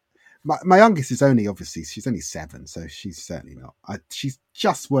 My youngest is she's only 7, so she's certainly not. She's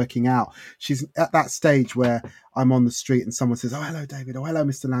just working out. She's at that stage where I'm on the street and someone says, oh, hello, David, or hello,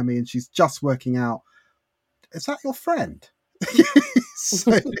 Mr. Lammy, and she's just working out, is that your friend?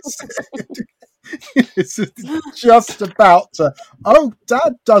 So it's just about to, oh,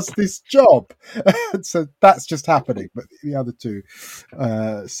 Dad does this job. So that's just happening, but the other two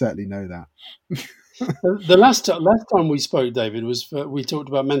certainly know that. The last time we spoke, David, was we talked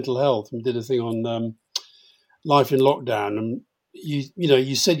about mental health and did a thing on life in lockdown. And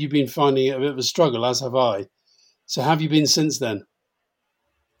you said you've been finding it a bit of a struggle, as have I. So have you been since then?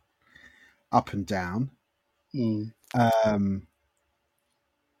 Up and down. The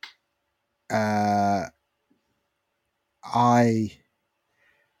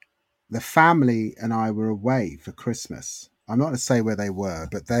family and I were away for Christmas. I'm not going to say where they were,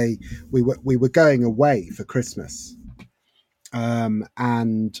 but we were going away for Christmas,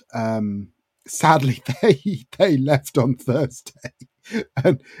 and sadly they left on Thursday,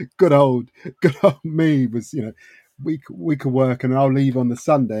 and good old me was we could work and I'll leave on the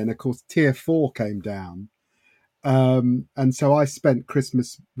Sunday, and of course Tier 4 came down, and so I spent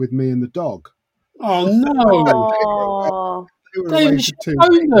Christmas with me and the dog. Oh no! They were away for 2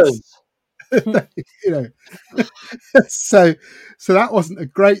 weeks. So that wasn't a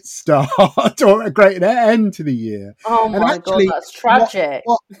great start or a great end to the year. Oh my God, that's tragic.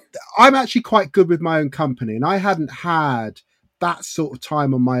 I'm actually quite good with my own company, and I hadn't had that sort of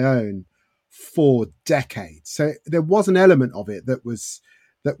time on my own for decades. So there was an element of it that was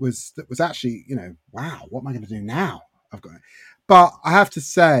actually, wow, what am I going to do now? But I have to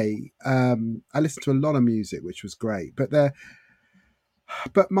say, I listened to a lot of music, which was great,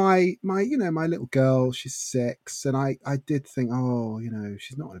 but my little girl, she's 6, and I did think,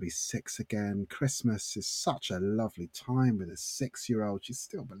 she's not going to be 6 again. Christmas is such a lovely time with a 6-year-old. She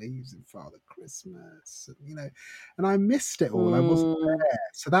still believes in Father Christmas, and I missed it all. I wasn't there,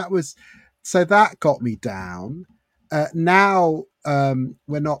 so that got me down. Now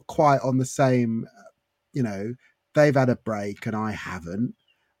we're not quite on the same. They've had a break and I haven't.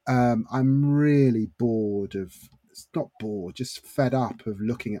 I'm really bored of. It's not bored, just fed up of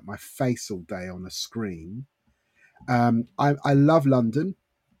looking at my face all day on a screen. I love London,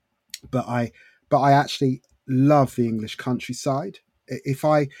 but I actually love the English countryside.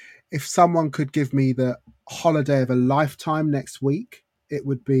 If someone could give me the holiday of a lifetime next week. It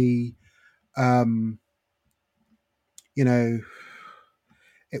would be, you know,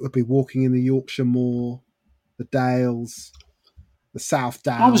 it would be walking in the Yorkshire Moor, the Dales, the South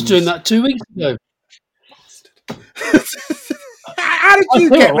Downs. I was doing that 2 weeks ago. How did you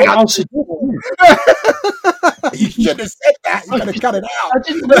get me? You shouldn't have said that. You could have cut it out. I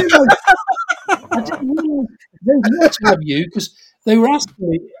didn't realise they wanted to have you because they were asking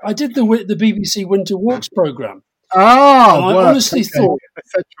me. I did the BBC Winter Walks programme. Oh, I honestly thought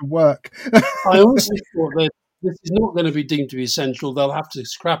essential work. I honestly thought that this is not going to be deemed to be essential. They'll have to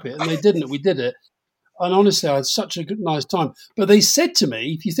scrap it, and they didn't. We did it, and honestly, I had such a nice time. But they said to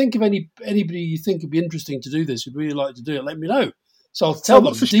me, "If you think of anybody you think would be interesting to do this, would really like to do it, let me know." So I'll tell them.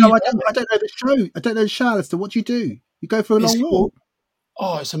 What's the show? I don't know the show. I don't know the show. As to what you do, you go for a long walk.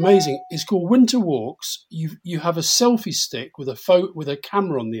 Oh, it's amazing! It's called Winter Walks. You have a selfie stick with a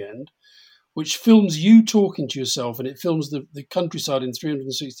camera on the end, which films you talking to yourself, and it films the countryside in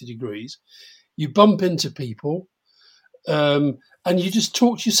 360 degrees. You bump into people, and you just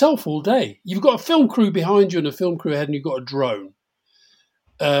talk to yourself all day. You've got a film crew behind you and a film crew ahead, and you've got a drone.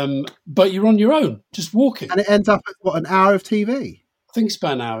 But you're on your own, just walking. And it ends up at, an hour of TV? I think it's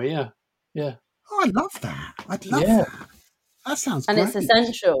about an hour, yeah. Oh, I love that. I'd love that. That sounds great. And it's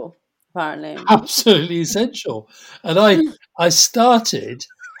essential, apparently. Absolutely essential. And I started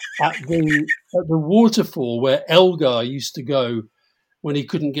at the waterfall where Elgar used to go when he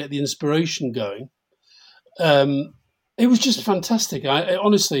couldn't get the inspiration going. It was just fantastic.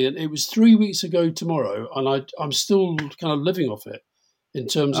 Honestly, it was 3 weeks ago tomorrow, and I'm still kind of living off it in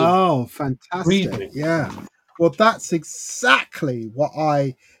terms of fantastic breathing. Yeah. Well, that's exactly what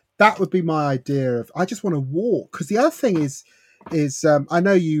that would be my idea of. I just want to walk, because the other thing is I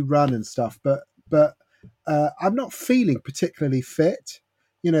know you run and stuff, but I'm not feeling particularly fit.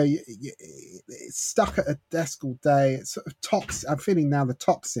 You know, it's stuck at a desk all day. It's sort of I'm feeling now the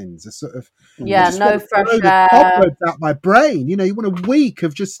toxins are sort of no fresh air. Cobwebs out my brain. You know, you want a week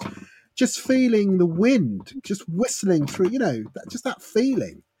of just feeling the wind, just whistling through. You know, just that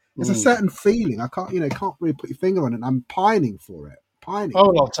feeling. There's a certain feeling. I can't really put your finger on it. I'm pining for it.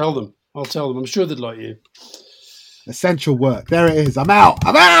 Oh, I'll tell them. I'm sure they'd like you. Essential work. There it is. I'm out.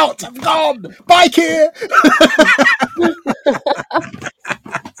 I'm gone. Bike here.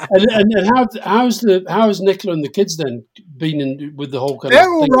 and how's Nicola and the kids then been with the whole kind they're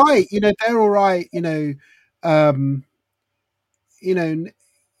of all thing? right. They're all right.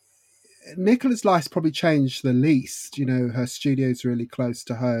 Nicola's life's probably changed the least. Her studio's really close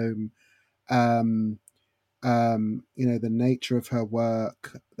to home. The nature of her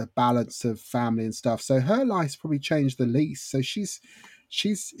work, the balance of family and stuff. So her life's probably changed the least. So she's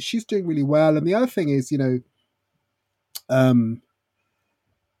doing really well. And the other thing is,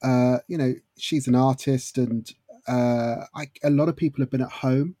 she's an artist, and a lot of people have been at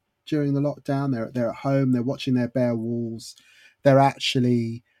home during the lockdown. They're at home. They're watching their bare walls. They're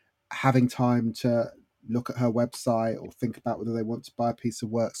actually having time to look at her website or think about whether they want to buy a piece of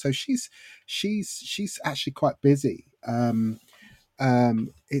work. So she's actually quite busy.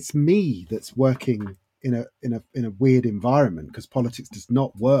 It's me that's working in a weird environment, because politics does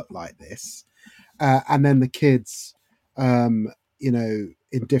not work like this. And then the kids, in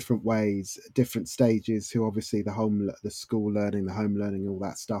different ways, different stages, who obviously the school learning, the home learning, all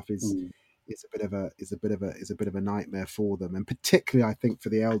that stuff is a bit of a nightmare for them. And particularly, I think, for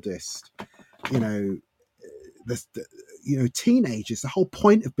the eldest, teenagers, the whole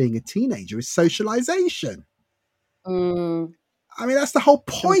point of being a teenager is socialization. I mean, that's the whole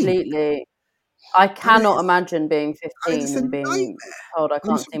point. Completely. I cannot imagine being 15 and being told I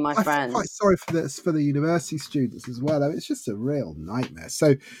can't see my friends. I'm quite sorry for the university students as well. I mean, it's just a real nightmare.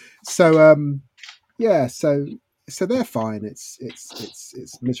 So they're fine. It's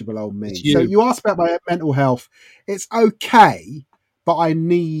miserable old me. So you asked about my mental health. It's okay, but I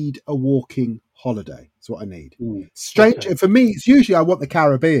need a walking holiday. That's what I need. Strange for me. It's usually I want the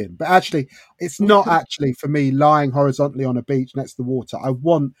Caribbean, but actually, it's not actually for me lying horizontally on a beach next to the water.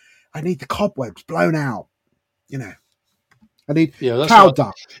 I need the cobwebs blown out. I need cow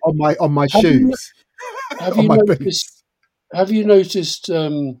dung on my shoes. Have you noticed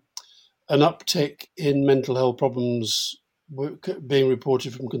an uptick in mental health problems being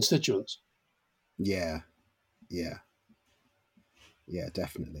reported from constituents? Yeah,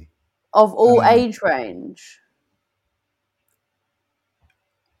 definitely. Of all age range?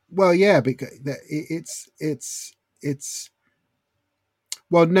 Well, yeah, because it's.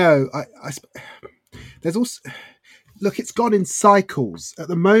 Well, no, there's also, look, it's gone in cycles. At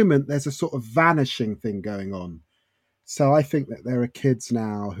the moment, there's a sort of vanishing thing going on. So I think that there are kids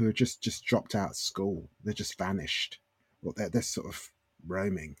now who are just dropped out of school. They're just vanished. Well, they're sort of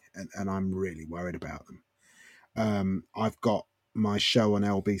roaming, and I'm really worried about them. I've got my show on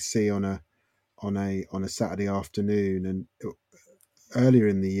LBC on a Saturday afternoon, and earlier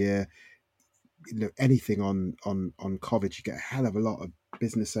in the year, anything on COVID, you get a hell of a lot of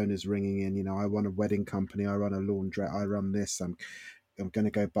business owners ringing in. I run a wedding company, I run a laundrette, I run this. I'm going to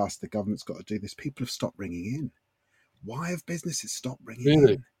go bust. The government's got to do this. People have stopped ringing in. Why have businesses stopped ringing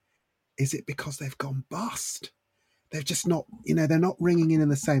in? Is it because they've gone bust? They're just not, they're not ringing in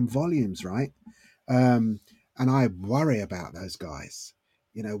the same volumes, right? And I worry about those guys.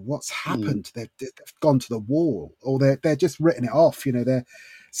 What's happened? They've gone to the wall, or they're just written it off.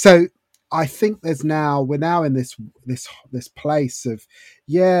 So I think we're now in this place of,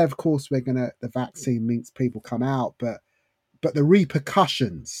 of course the vaccine means people come out, but the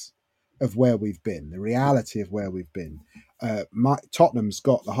repercussions of where we've been, the reality of where we've been. Tottenham's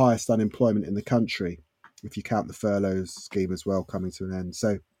got the highest unemployment in the country, if you count the furlough scheme as well coming to an end.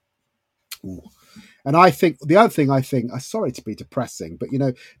 So, and I think the other thing I'm sorry to be depressing, but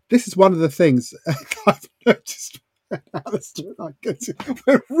this is one of the things I've noticed. Alistair and I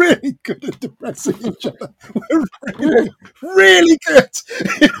we're really good at depressing each other. We're really, really good.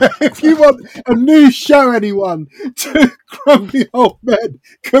 If you want a new show, anyone, to Grumpy Old Men,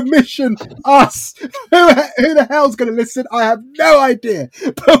 commission us. Who the hell's going to listen? I have no idea,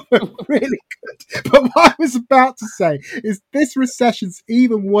 but we're really good. But what I was about to say is this recession's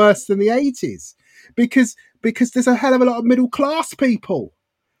even worse than the 80s because there's a hell of a lot of middle class people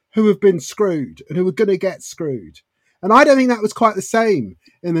who have been screwed and who are going to get screwed. And I don't think that was quite the same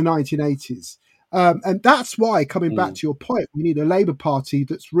in the 1980s. And that's why, coming back to your point, we need a Labour Party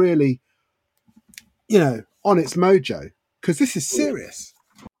that's really, on its mojo, because this is serious.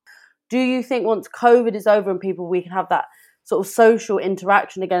 Do you think once COVID is over and we can have that sort of social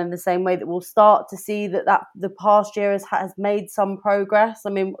interaction again in the same way, that we'll start to see that the past year has made some progress? I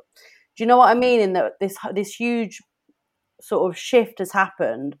mean, do you know what I mean? In that this huge sort of shift has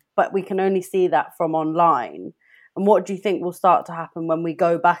happened, but we can only see that from online. And what do you think will start to happen when we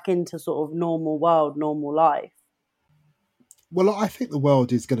go back into sort of normal world, normal life? Well, I think the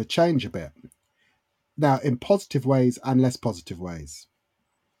world is going to change a bit now, in positive ways and less positive ways.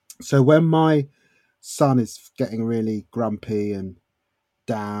 So when my son is getting really grumpy and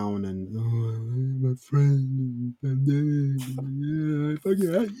down and my friend, I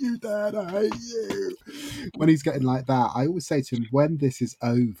fucking hate you, Dad, I hate you. When he's getting like that, I always say to him, when this is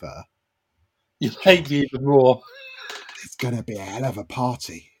over, you hate me even more. It's going to be a hell of a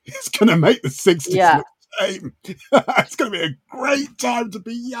party. It's going to make the 60s look tame. It's going to be a great time to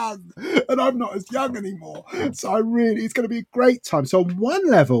be young. And I'm not as young anymore. So it's going to be a great time. So on one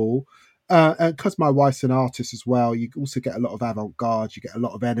level, and because my wife's an artist as well, you also get a lot of avant-garde, you get a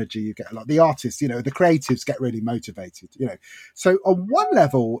lot of energy, you get a lot, the artists, the creatives get really motivated, So on one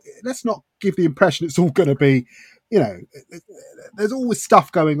level, let's not give the impression it's all going to be, there's always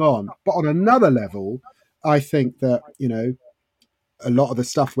stuff going on. But on another level, I think that, a lot of the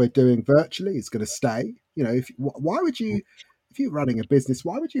stuff we're doing virtually is going to stay. If you're running a business,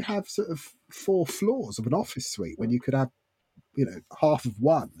 why would you have sort of 4 floors of an office suite when you could have, half of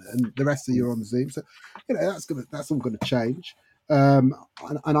one and the rest of you on Zoom? So, that's all going to change. And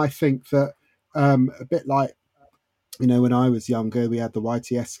I think that a bit like, when I was younger, we had the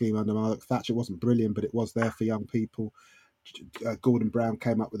YTS scheme under Margaret Thatcher. It wasn't brilliant, but it was there for young people. Gordon Brown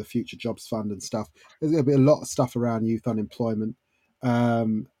came up with a Future Jobs Fund and stuff. There's going to be a lot of stuff around youth unemployment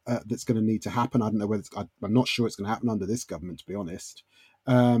that's going to need to happen. I don't know whether I'm not sure it's going to happen under this government, to be honest.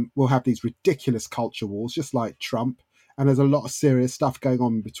 We'll have these ridiculous culture wars, just like Trump, and there's a lot of serious stuff going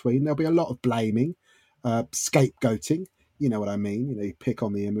on in between. There'll be a lot of blaming, scapegoating. You know what I mean? You pick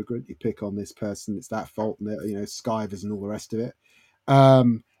on the immigrant, you pick on this person, it's that fault, and skivers and all the rest of it.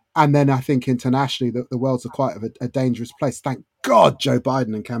 And then I think internationally, the world's quite a dangerous place. Thank God Joe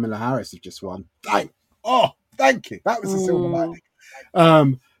Biden and Kamala Harris have just won. Thank you. That was the silver lining.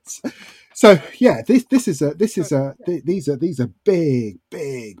 So yeah, these are big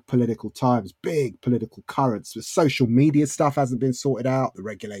political times, big political currents. The social media stuff hasn't been sorted out. The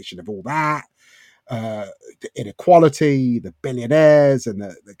regulation of all that, the inequality, the billionaires, and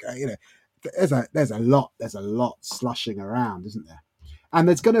there's a lot slushing around, isn't there? And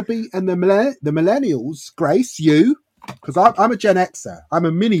there's going to be, and the millennials, Grace, you, because I'm a Gen Xer, I'm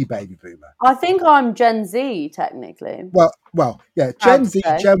a mini baby boomer. I think I'm Gen Z, technically. Well, yeah, Gen Z,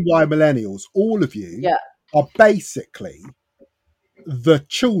 Gen Y, millennials, all of you are basically the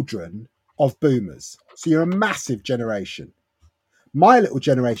children of boomers. So you're a massive generation. My little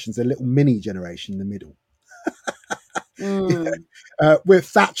generation's a little mini generation in the middle. We're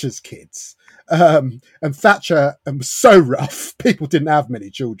Thatcher's kids. And Thatcher was so rough, people didn't have many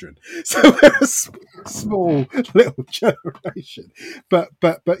children. So we're a small little generation. But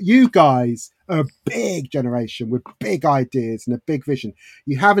you guys are a big generation with big ideas and a big vision.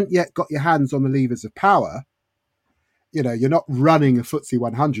 You haven't yet got your hands on the levers of power. You know, you're not running a FTSE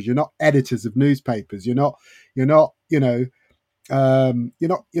 100. You're not editors of newspapers. You're not, but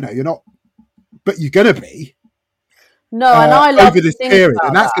you're going to be. No, and I love over this period,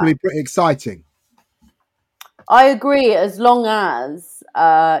 and that's going to be pretty exciting. I agree, as long as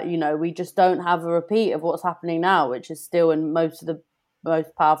we just don't have a repeat of what's happening now, which is still in most of the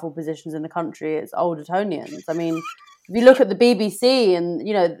most powerful positions in the country. It's old Etonians. I mean, if you look at the BBC and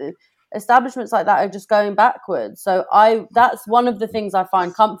the establishments like that are just going backwards. So that's one of the things I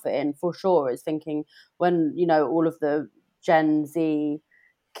find comfort in, for sure, is thinking when all of the Gen Z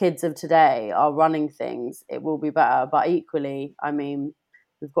kids of today are running things, it will be better. But equally, I mean,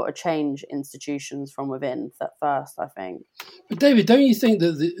 we've got to change institutions from within first, I think. But David, don't you think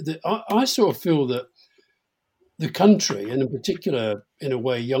that I sort of feel that the country, and in particular, in a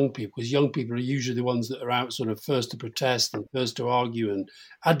way, young people, because young people are usually the ones that are out sort of first to protest and first to argue and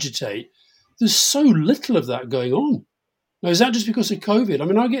agitate, there's so little of that going on. Now, is that just because of COVID? I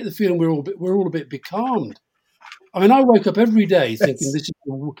mean, I get the feeling we're all a bit becalmed. I mean, I wake up every day thinking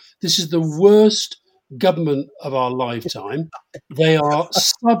this is the worst government of our lifetime. They are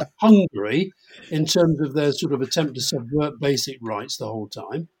sub-Hungary in terms of their sort of attempt to subvert basic rights the whole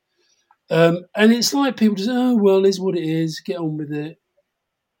time. And it's like people just, oh, well, it's what it is. Get on with it.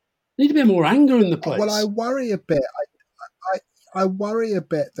 Need to be more anger in the place. Well, I worry a bit. I worry a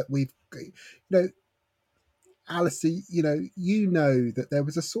bit that we've, Alice, you know that there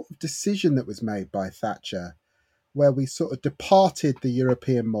was a sort of decision that was made by Thatcher where we sort of departed the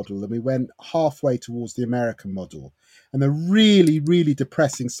European model and we went halfway towards the American model. And the really, really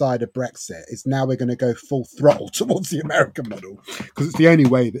depressing side of Brexit is now we're going to go full throttle towards the American model because it's the only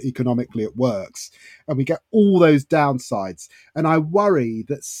way that economically it works. And we get all those downsides. And I worry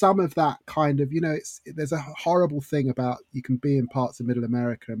that some of that kind of, there's a horrible thing about you can be in parts of Middle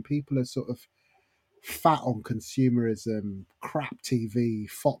America and people are sort of fat on consumerism, crap TV,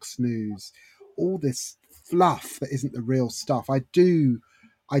 Fox News, all this fluff that isn't the real stuff. I do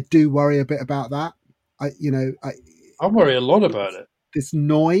worry a bit about that. I worry a lot about it. This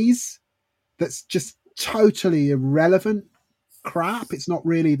noise that's just totally irrelevant crap. It's not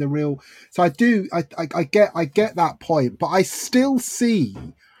really the real. So I get that point, but I still see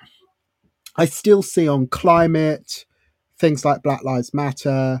on climate, things like Black Lives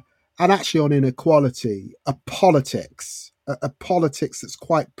Matter, and actually on inequality, a politics that's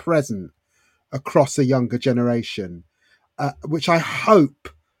quite present across a younger generation, which I hope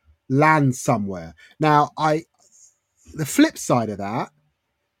lands somewhere. Now, the flip side of that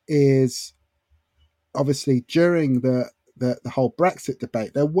is obviously during the whole Brexit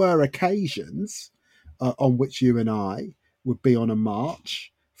debate, there were occasions on which you and I would be on a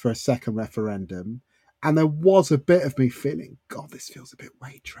march for a second referendum, and there was a bit of me feeling, God, this feels a bit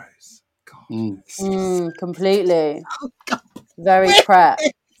Waitrose. God, completely. Oh, God. Very crap.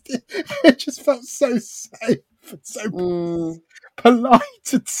 It just felt so safe and so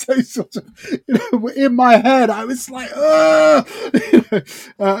polite and so sort of, in my head, I was like, and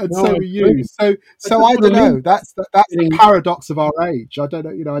so were you. So I don't know. That's the paradox of our age. I don't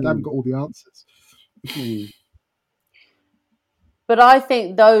know. I haven't got all the answers. But I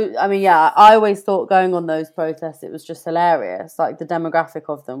think I always thought going on those protests, it was just hilarious. Like the demographic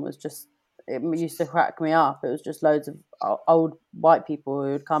of them was just, it used to crack me up. It was just loads of old white people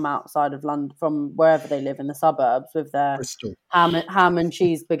who would come outside of London from wherever they live in the suburbs with their ham and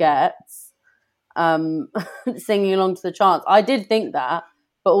cheese baguettes, singing along to the chants. I did think that,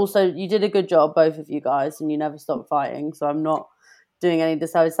 but also you did a good job, both of you guys, and you never stopped fighting. So I'm not doing any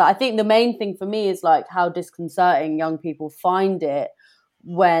disservice. I think the main thing for me is like how disconcerting young people find it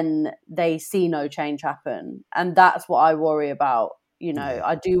when they see no change happen. And that's what I worry about.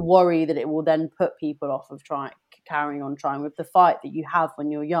 I do worry that it will then put people off of carrying on trying with the fight that you have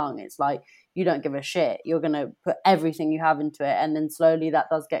when you're young. It's like, you don't give a shit. You're going to put everything you have into it. And then slowly that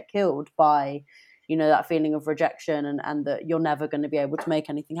does get killed by, that feeling of rejection and that you're never going to be able to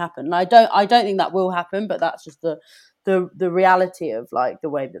make anything happen. And I don't think that will happen, but that's just the reality of like the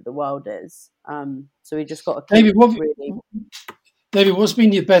way that the world is. So we just got to keep David, what's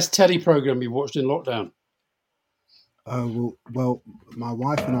been your best telly program you watched in lockdown? Oh, well, my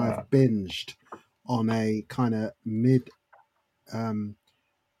wife and I have binged on a kind of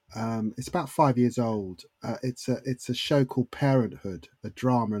it's about 5 years old. It's a show called Parenthood,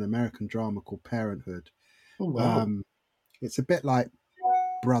 an American drama called Parenthood. Oh, wow. It's a bit like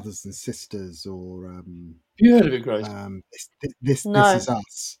Brothers and Sisters, or you heard of it, Grace? This No. Is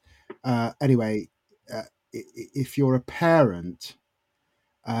Us. Anyway, if you're a parent,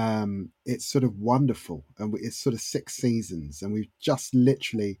 it's sort of wonderful, and it's sort of 6 seasons, and we've just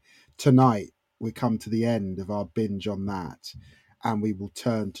literally tonight we come to the end of our binge on that, and we will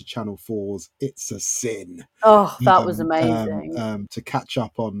turn to Channel 4's It's a Sin. Oh, that was amazing. To catch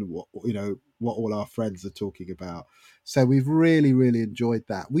up on what all our friends are talking about. So we've really, really enjoyed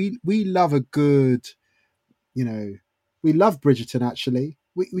that. We love a good, we love Bridgerton actually.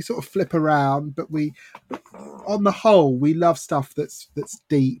 We sort of flip around, but on the whole, we love stuff that's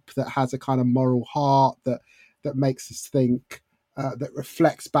deep, that has a kind of moral heart, that makes us think, that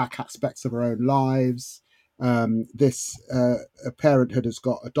reflects back aspects of our own lives. This Parenthood has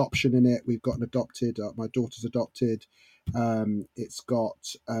got adoption in it. We've got an adopted. My daughter's adopted. It's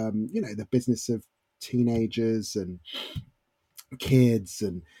got the business of teenagers and kids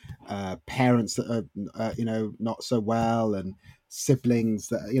and parents that are not so well, and siblings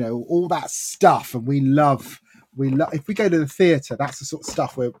that all that stuff. And we love if we go to the theatre, that's the sort of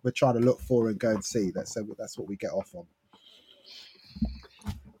stuff we're trying to look for and go and see. That's what we get off on.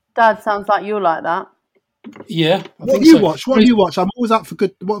 Dad, sounds like you like that. Yeah. What have you watched? What have you watched? I'm always up for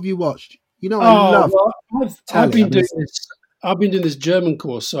good. What have you watched? I love. Well, I've been doing this. I've been doing this German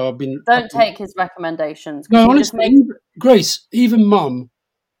course, so I've been. Don't take his recommendations. No, honestly, Grace, even Mum,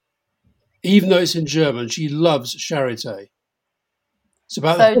 even though it's in German, she loves Charité. So,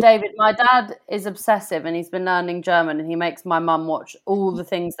 David, my dad is obsessive, and he's been learning German, and he makes my mum watch all the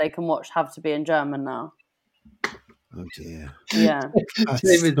things they can watch have to be in German now. Oh dear. Yeah. That's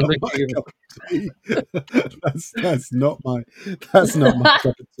not my cup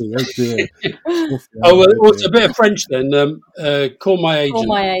of tea. Oh dear. It's a bit of French then. Call My Agent. Call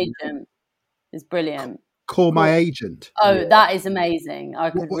My Agent is brilliant. Call My Agent. Oh, that is amazing. I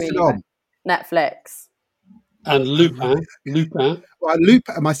could What's really it on? Netflix. And Lupin. Well,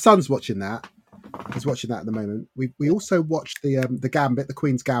 Lupin. My son's watching that. He's watching that at the moment. We also watched the Gambit, the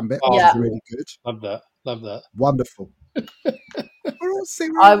Queen's Gambit, which is really good. Love that. Wonderful.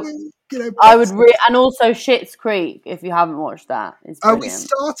 I would and also Schitt's Creek, if you haven't watched that. It's brilliant. We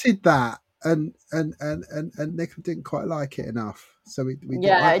started that and Nick didn't quite like it enough. So we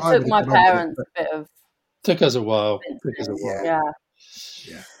it took my parents a bit of. Took us a while. Yeah.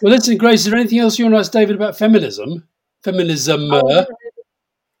 Well, listen, Grace, is there anything else you want to ask David about feminism?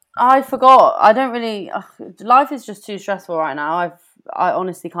 I forgot. I don't really. Life is just too stressful right now. I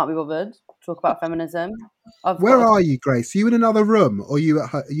honestly can't be bothered to talk about feminism. Where are you, Grace? Are you in another room, or are you at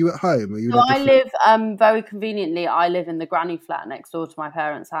home? I live very conveniently. I live in the granny flat next door to my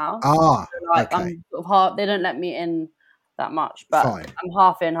parents' house. Ah, so okay. I'm sort of half. They don't let me in that much, but Fine. I'm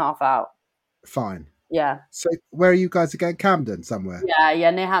half in, half out. Fine. Yeah. So where are you guys again? Camden somewhere?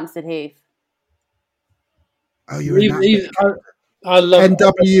 Yeah, near Hampstead Heath. Oh, you're in that. I love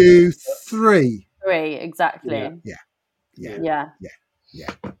NW3. 3, exactly. Yeah.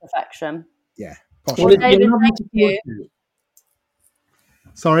 Perfection. Yeah. Well, David, thank you.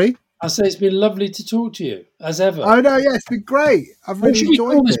 Sorry? I say it's been lovely to talk to you, as ever. Oh, no, yeah, it's been great. I've really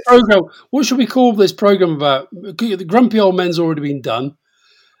enjoyed this program. What should we call this program about? The Grumpy Old Men's already been done.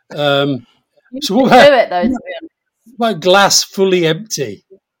 So what about, do it, though, to be honest. My glass fully empty?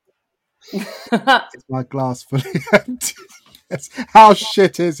 Is my glass fully empty? How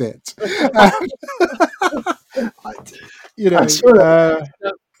shit is it? David,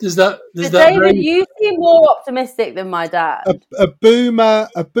 you seem more optimistic than my dad. A boomer,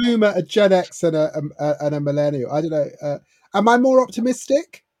 a Gen X, and a millennial. I don't know. Am I more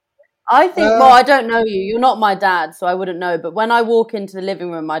optimistic? I think. I don't know you. You're not my dad, so I wouldn't know. But when I walk into the living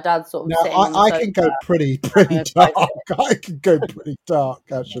room, my dad's sort of. No, I can go pretty dark. I can go pretty dark,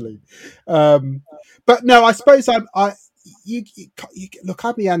 actually. But no, I suppose you look,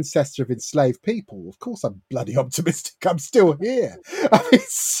 I'm the ancestor of enslaved people. Of course, I'm bloody optimistic. I'm still here. I mean,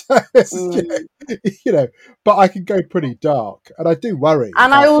 but I can go pretty dark, and I do worry.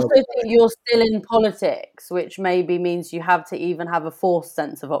 And I also think you're still in politics, which maybe means you have to even have a forced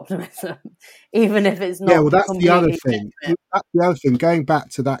sense of optimism, even if it's not. Yeah, well, that's the other thing. That's the other thing. Going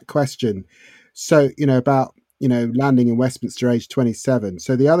back to that question, so about landing in Westminster age 27.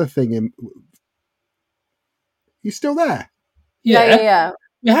 So the other thing you still there? Yeah.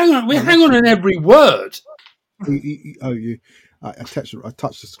 We hang on every word. I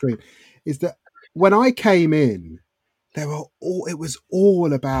touched the screen. Is that when I came in, it was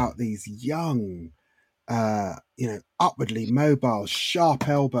all about these young, upwardly mobile,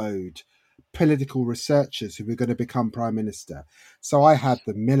 sharp-elbowed political researchers who were going to become prime minister. So I had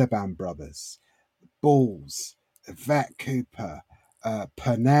the Miliband brothers, Balls, Yvette Cooper,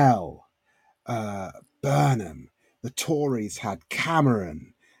 Purnell, Burnham. The Tories had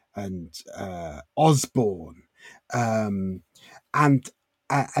Cameron and Osborne, and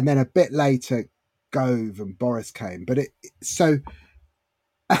then a bit later, Gove and Boris came. But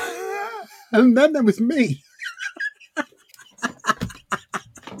and then there was me.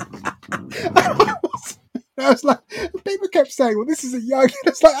 I was like, people kept saying, "Well, this is a young."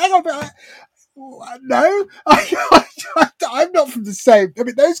 It's like, hang on, but no, I'm not from the same. I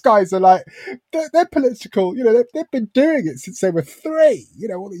mean, those guys are like, they're political. You know, they've been doing it since they were 3. You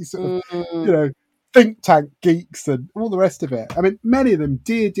know, all these sort of, think tank geeks and all the rest of it. I mean, many of them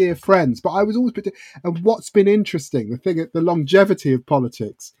dear friends. But I was always, and what's been interesting, the longevity of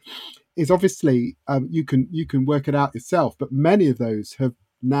politics is obviously you can work it out yourself. But many of those have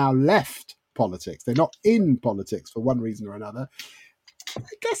now left politics. They're not in politics for one reason or another. I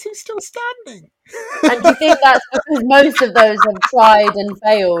guess who's still standing? And do you think that's because most of those have tried and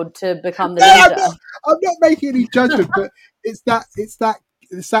failed to become the leader? I'm not making any judgment, but it's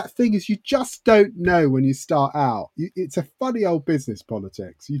that thing is you just don't know when you start out. It's a funny old business,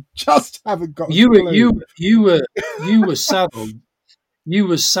 politics. You just haven't got. You were saddled. You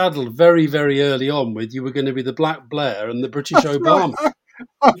were saddled very, very early on with you were going to be the Black Blair and the British Obama. Right.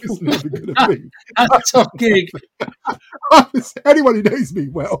 I was never going to be. That's a gig. Anyone who knows me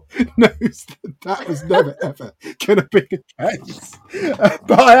well knows that was never, ever going to be the case.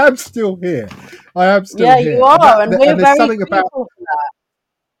 But I am still here. Here. Yeah, you are. And we're very grateful for that.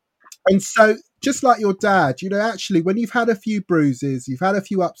 And so, just like your dad, actually, when you've had a few bruises, you've had a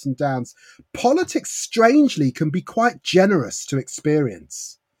few ups and downs, politics, strangely, can be quite generous to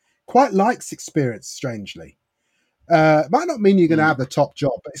experience. Quite likes experience, strangely. It might not mean you're going to have the top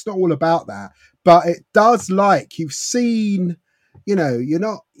job, but it's not all about that. But it does you've seen, you're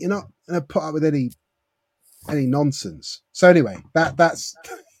not going to put up with any nonsense. So anyway, that's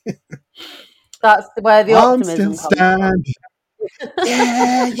where the optimism I'm still standing.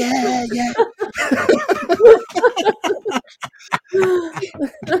 Yeah.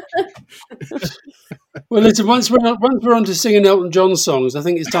 Well, listen. Once we're on to singing Elton John songs, I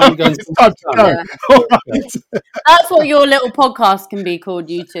think it's time to go. Yeah. Right. That's what your little podcast can be called.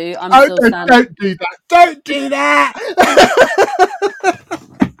 You two. Still standing. Don't do that. Don't do that.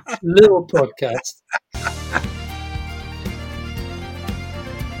 Little podcast.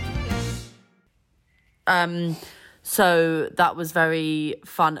 So that was very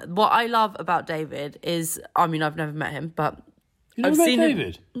fun. What I love about David is, I've never met him, but I've seen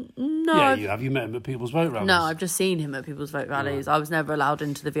David. No, yeah, you have. You met him at People's Vote rallies? No, I've just seen him at People's Vote rallies. Right. I was never allowed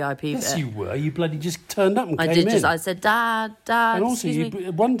into the VIP bit. Yes, you were. You bloody just turned up and came in. I said, Dad. And also,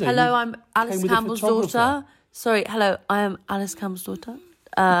 one day, hello, I'm Alice Campbell's daughter. Sorry, hello, I am Alice Campbell's daughter.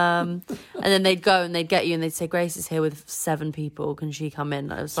 And then they'd go and they'd get you and they'd say, Grace is here with 7 people, can she come in?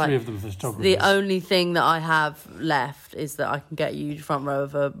 I was 3 of them photographers. The only thing that I have left is that I can get you front row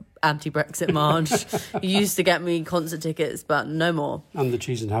of a anti-Brexit march. You used to get me concert tickets, but no more. And the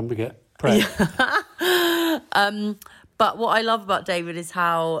cheese and hamburger prep. But what I love about David is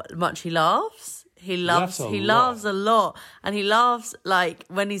how much he laughs. He laughs a lot, and he laughs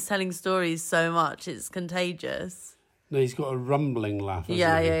when he's telling stories so much it's contagious. No, he's got a rumbling laugh.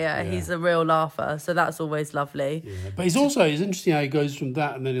 Yeah. He's a real laugher, so that's always lovely. Yeah. But it's interesting how he goes from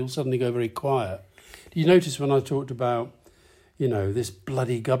that and then he'll suddenly go very quiet. Do you notice when I talked about, this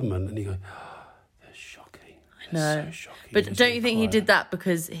bloody government, and he goes, oh, they're shocking. They're so shocking. But don't you think he did that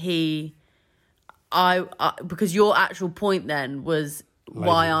because because your actual point then was, Labour.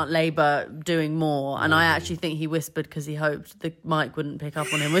 Why aren't Labour doing more? And I actually think he whispered because he hoped the mic wouldn't pick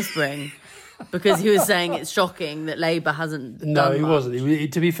up on him whispering. Because he was saying it's shocking that Labour hasn't done No, he much.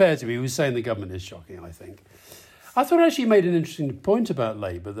 wasn't. To be fair to him, he was saying the government is shocking, I think. I thought actually he made an interesting point about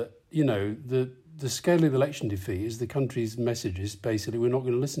Labour, that, the scale of the election defeat is the country's message is basically, we're not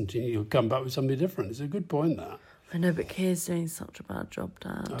going to listen to you, you'll come back with somebody different. It's a good point, that. I know, but Keir's doing such a bad job,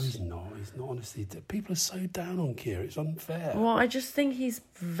 Dad. No, he's not. He's not, honestly. People are so down on Keir, it's unfair. Well, I just think he's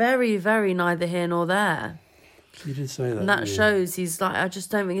very, very neither here nor there. You did say that. And that shows I just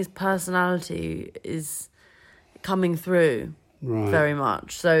don't think his personality is coming through very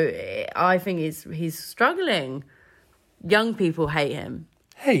much. So I think he's struggling. Young people hate him.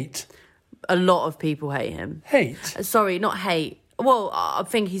 Hate? A lot of people hate him. Hate? Sorry, not hate. Well, I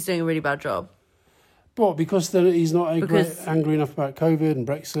think he's doing a really bad job. What, because he's not angry enough about COVID and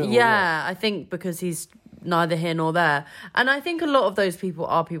Brexit? Yeah, I think because he's neither here nor there. And I think a lot of those people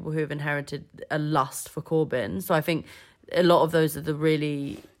are people who have inherited a lust for Corbyn. So I think a lot of those are the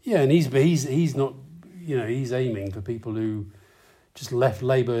really... Yeah, and he's not, he's aiming for people who just left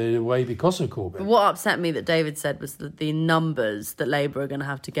Labour in a way because of Corbyn. But what upset me that David said was that the numbers that Labour are going to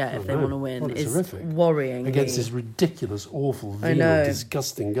have to get if they want to win is horrific. Worrying. Against this ridiculous, awful, venal,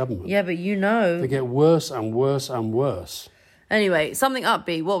 disgusting government. Yeah, but They get worse and worse and worse. Anyway, something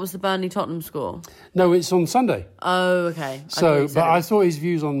upbeat. What was the Burnley-Tottenham score? No, it's on Sunday. Oh, okay. I thought his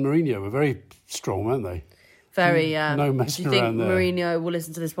views on Mourinho were very strong, weren't they? Very, no messing around there. Do you think Mourinho will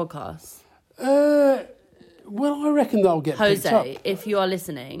listen to this podcast? Well, I reckon that'll get picked up. Jose, if you are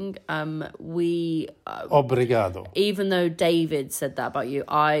listening, we... Obrigado. Even though David said that about you,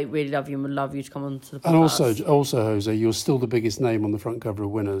 I really love you and would love you to come on to the podcast. And also, Jose, you're still the biggest name on the front cover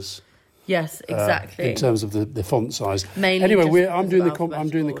of Winners. Yes, exactly. In terms of the font size. Mainly anyway, I'm doing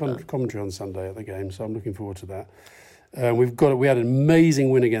the commentary on Sunday at the game, so I'm looking forward to that. We had an amazing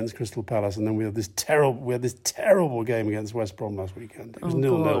win against Crystal Palace, and then we had this terrible game against West Brom last weekend. It was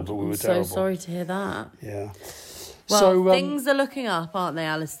 0-0, but we were terrible. So sorry to hear that. Yeah. Well, things are looking up, aren't they,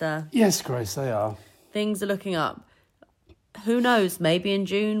 Alistair? Yes, Grace, they are. Things are looking up. Who knows? Maybe in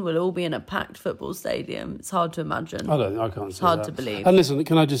June we'll all be in a packed football stadium. It's hard to imagine. I can't see that. It's hard to believe. And listen,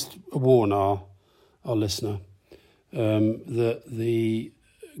 can I just warn our listener that the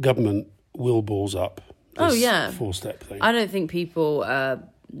government will balls up. This 4-step thing. I don't think people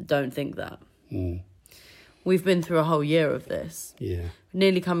don't think that. We've been through a whole year of this. Yeah.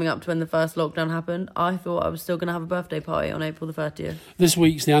 Nearly coming up to when the first lockdown happened, I thought I was still going to have a birthday party on April the 30th. This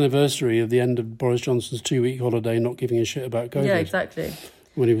week's the anniversary of the end of Boris Johnson's 2-week holiday not giving a shit about COVID. Yeah, exactly.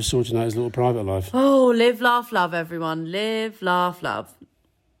 When he was sorting out his little private life. Oh, live, laugh, love, everyone. Live, laugh, love.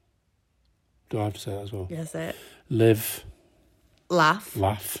 Do I have to say that as well? Yeah, say it. Live. Laugh.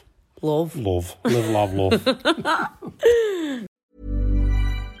 Laugh. Love. Love. Live, love, love.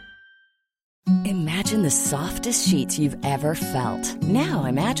 Imagine the softest sheets you've ever felt. Now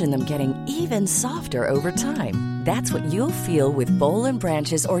imagine them getting even softer over time. That's what you'll feel with Boll &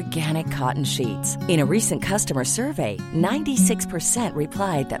 Branch's organic cotton sheets. In a recent customer survey, 96%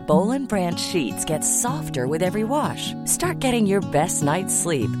 replied that Boll & Branch sheets get softer with every wash. Start getting your best night's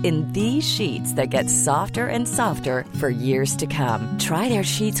sleep in these sheets that get softer and softer for years to come. Try their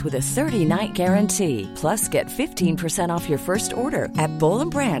sheets with a 30-night guarantee. Plus, get 15% off your first order at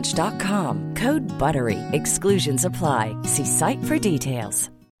bollandbranch.com. Code BUTTERY. Exclusions apply. See site for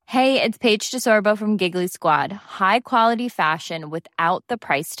details. Hey, it's Paige DeSorbo from Giggly Squad. High quality fashion without the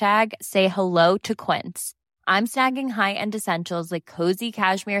price tag. Say hello to Quince. I'm snagging high-end essentials like cozy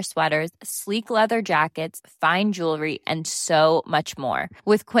cashmere sweaters, sleek leather jackets, fine jewelry, and so much more.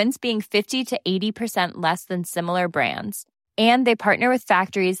 With Quince being 50 to 80% less than similar brands. And they partner with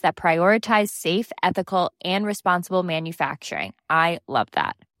factories that prioritize safe, ethical, and responsible manufacturing. I love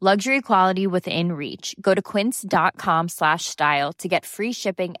that. Luxury quality within reach. Go to quince.com/style to get free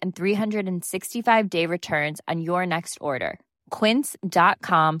shipping and 365-day returns on your next order.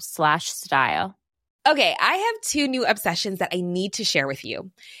 Quince.com/style. Okay, I have two new obsessions that I need to share with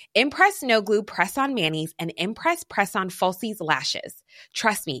you. Impress No Glue Press-On Manis and Impress Press-On Falsies Lashes.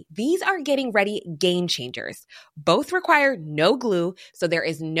 Trust me, these are getting ready game changers. Both require no glue, so there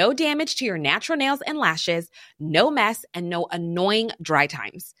is no damage to your natural nails and lashes, no mess, and no annoying dry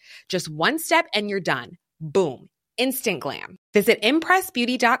times. Just one step and you're done. Boom. Instant glam. Visit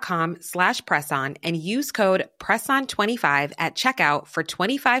impressbeauty.com/presson and use code PRESSON25 at checkout for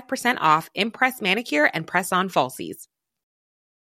 25% off Impress Manicure and Press-On Falsies.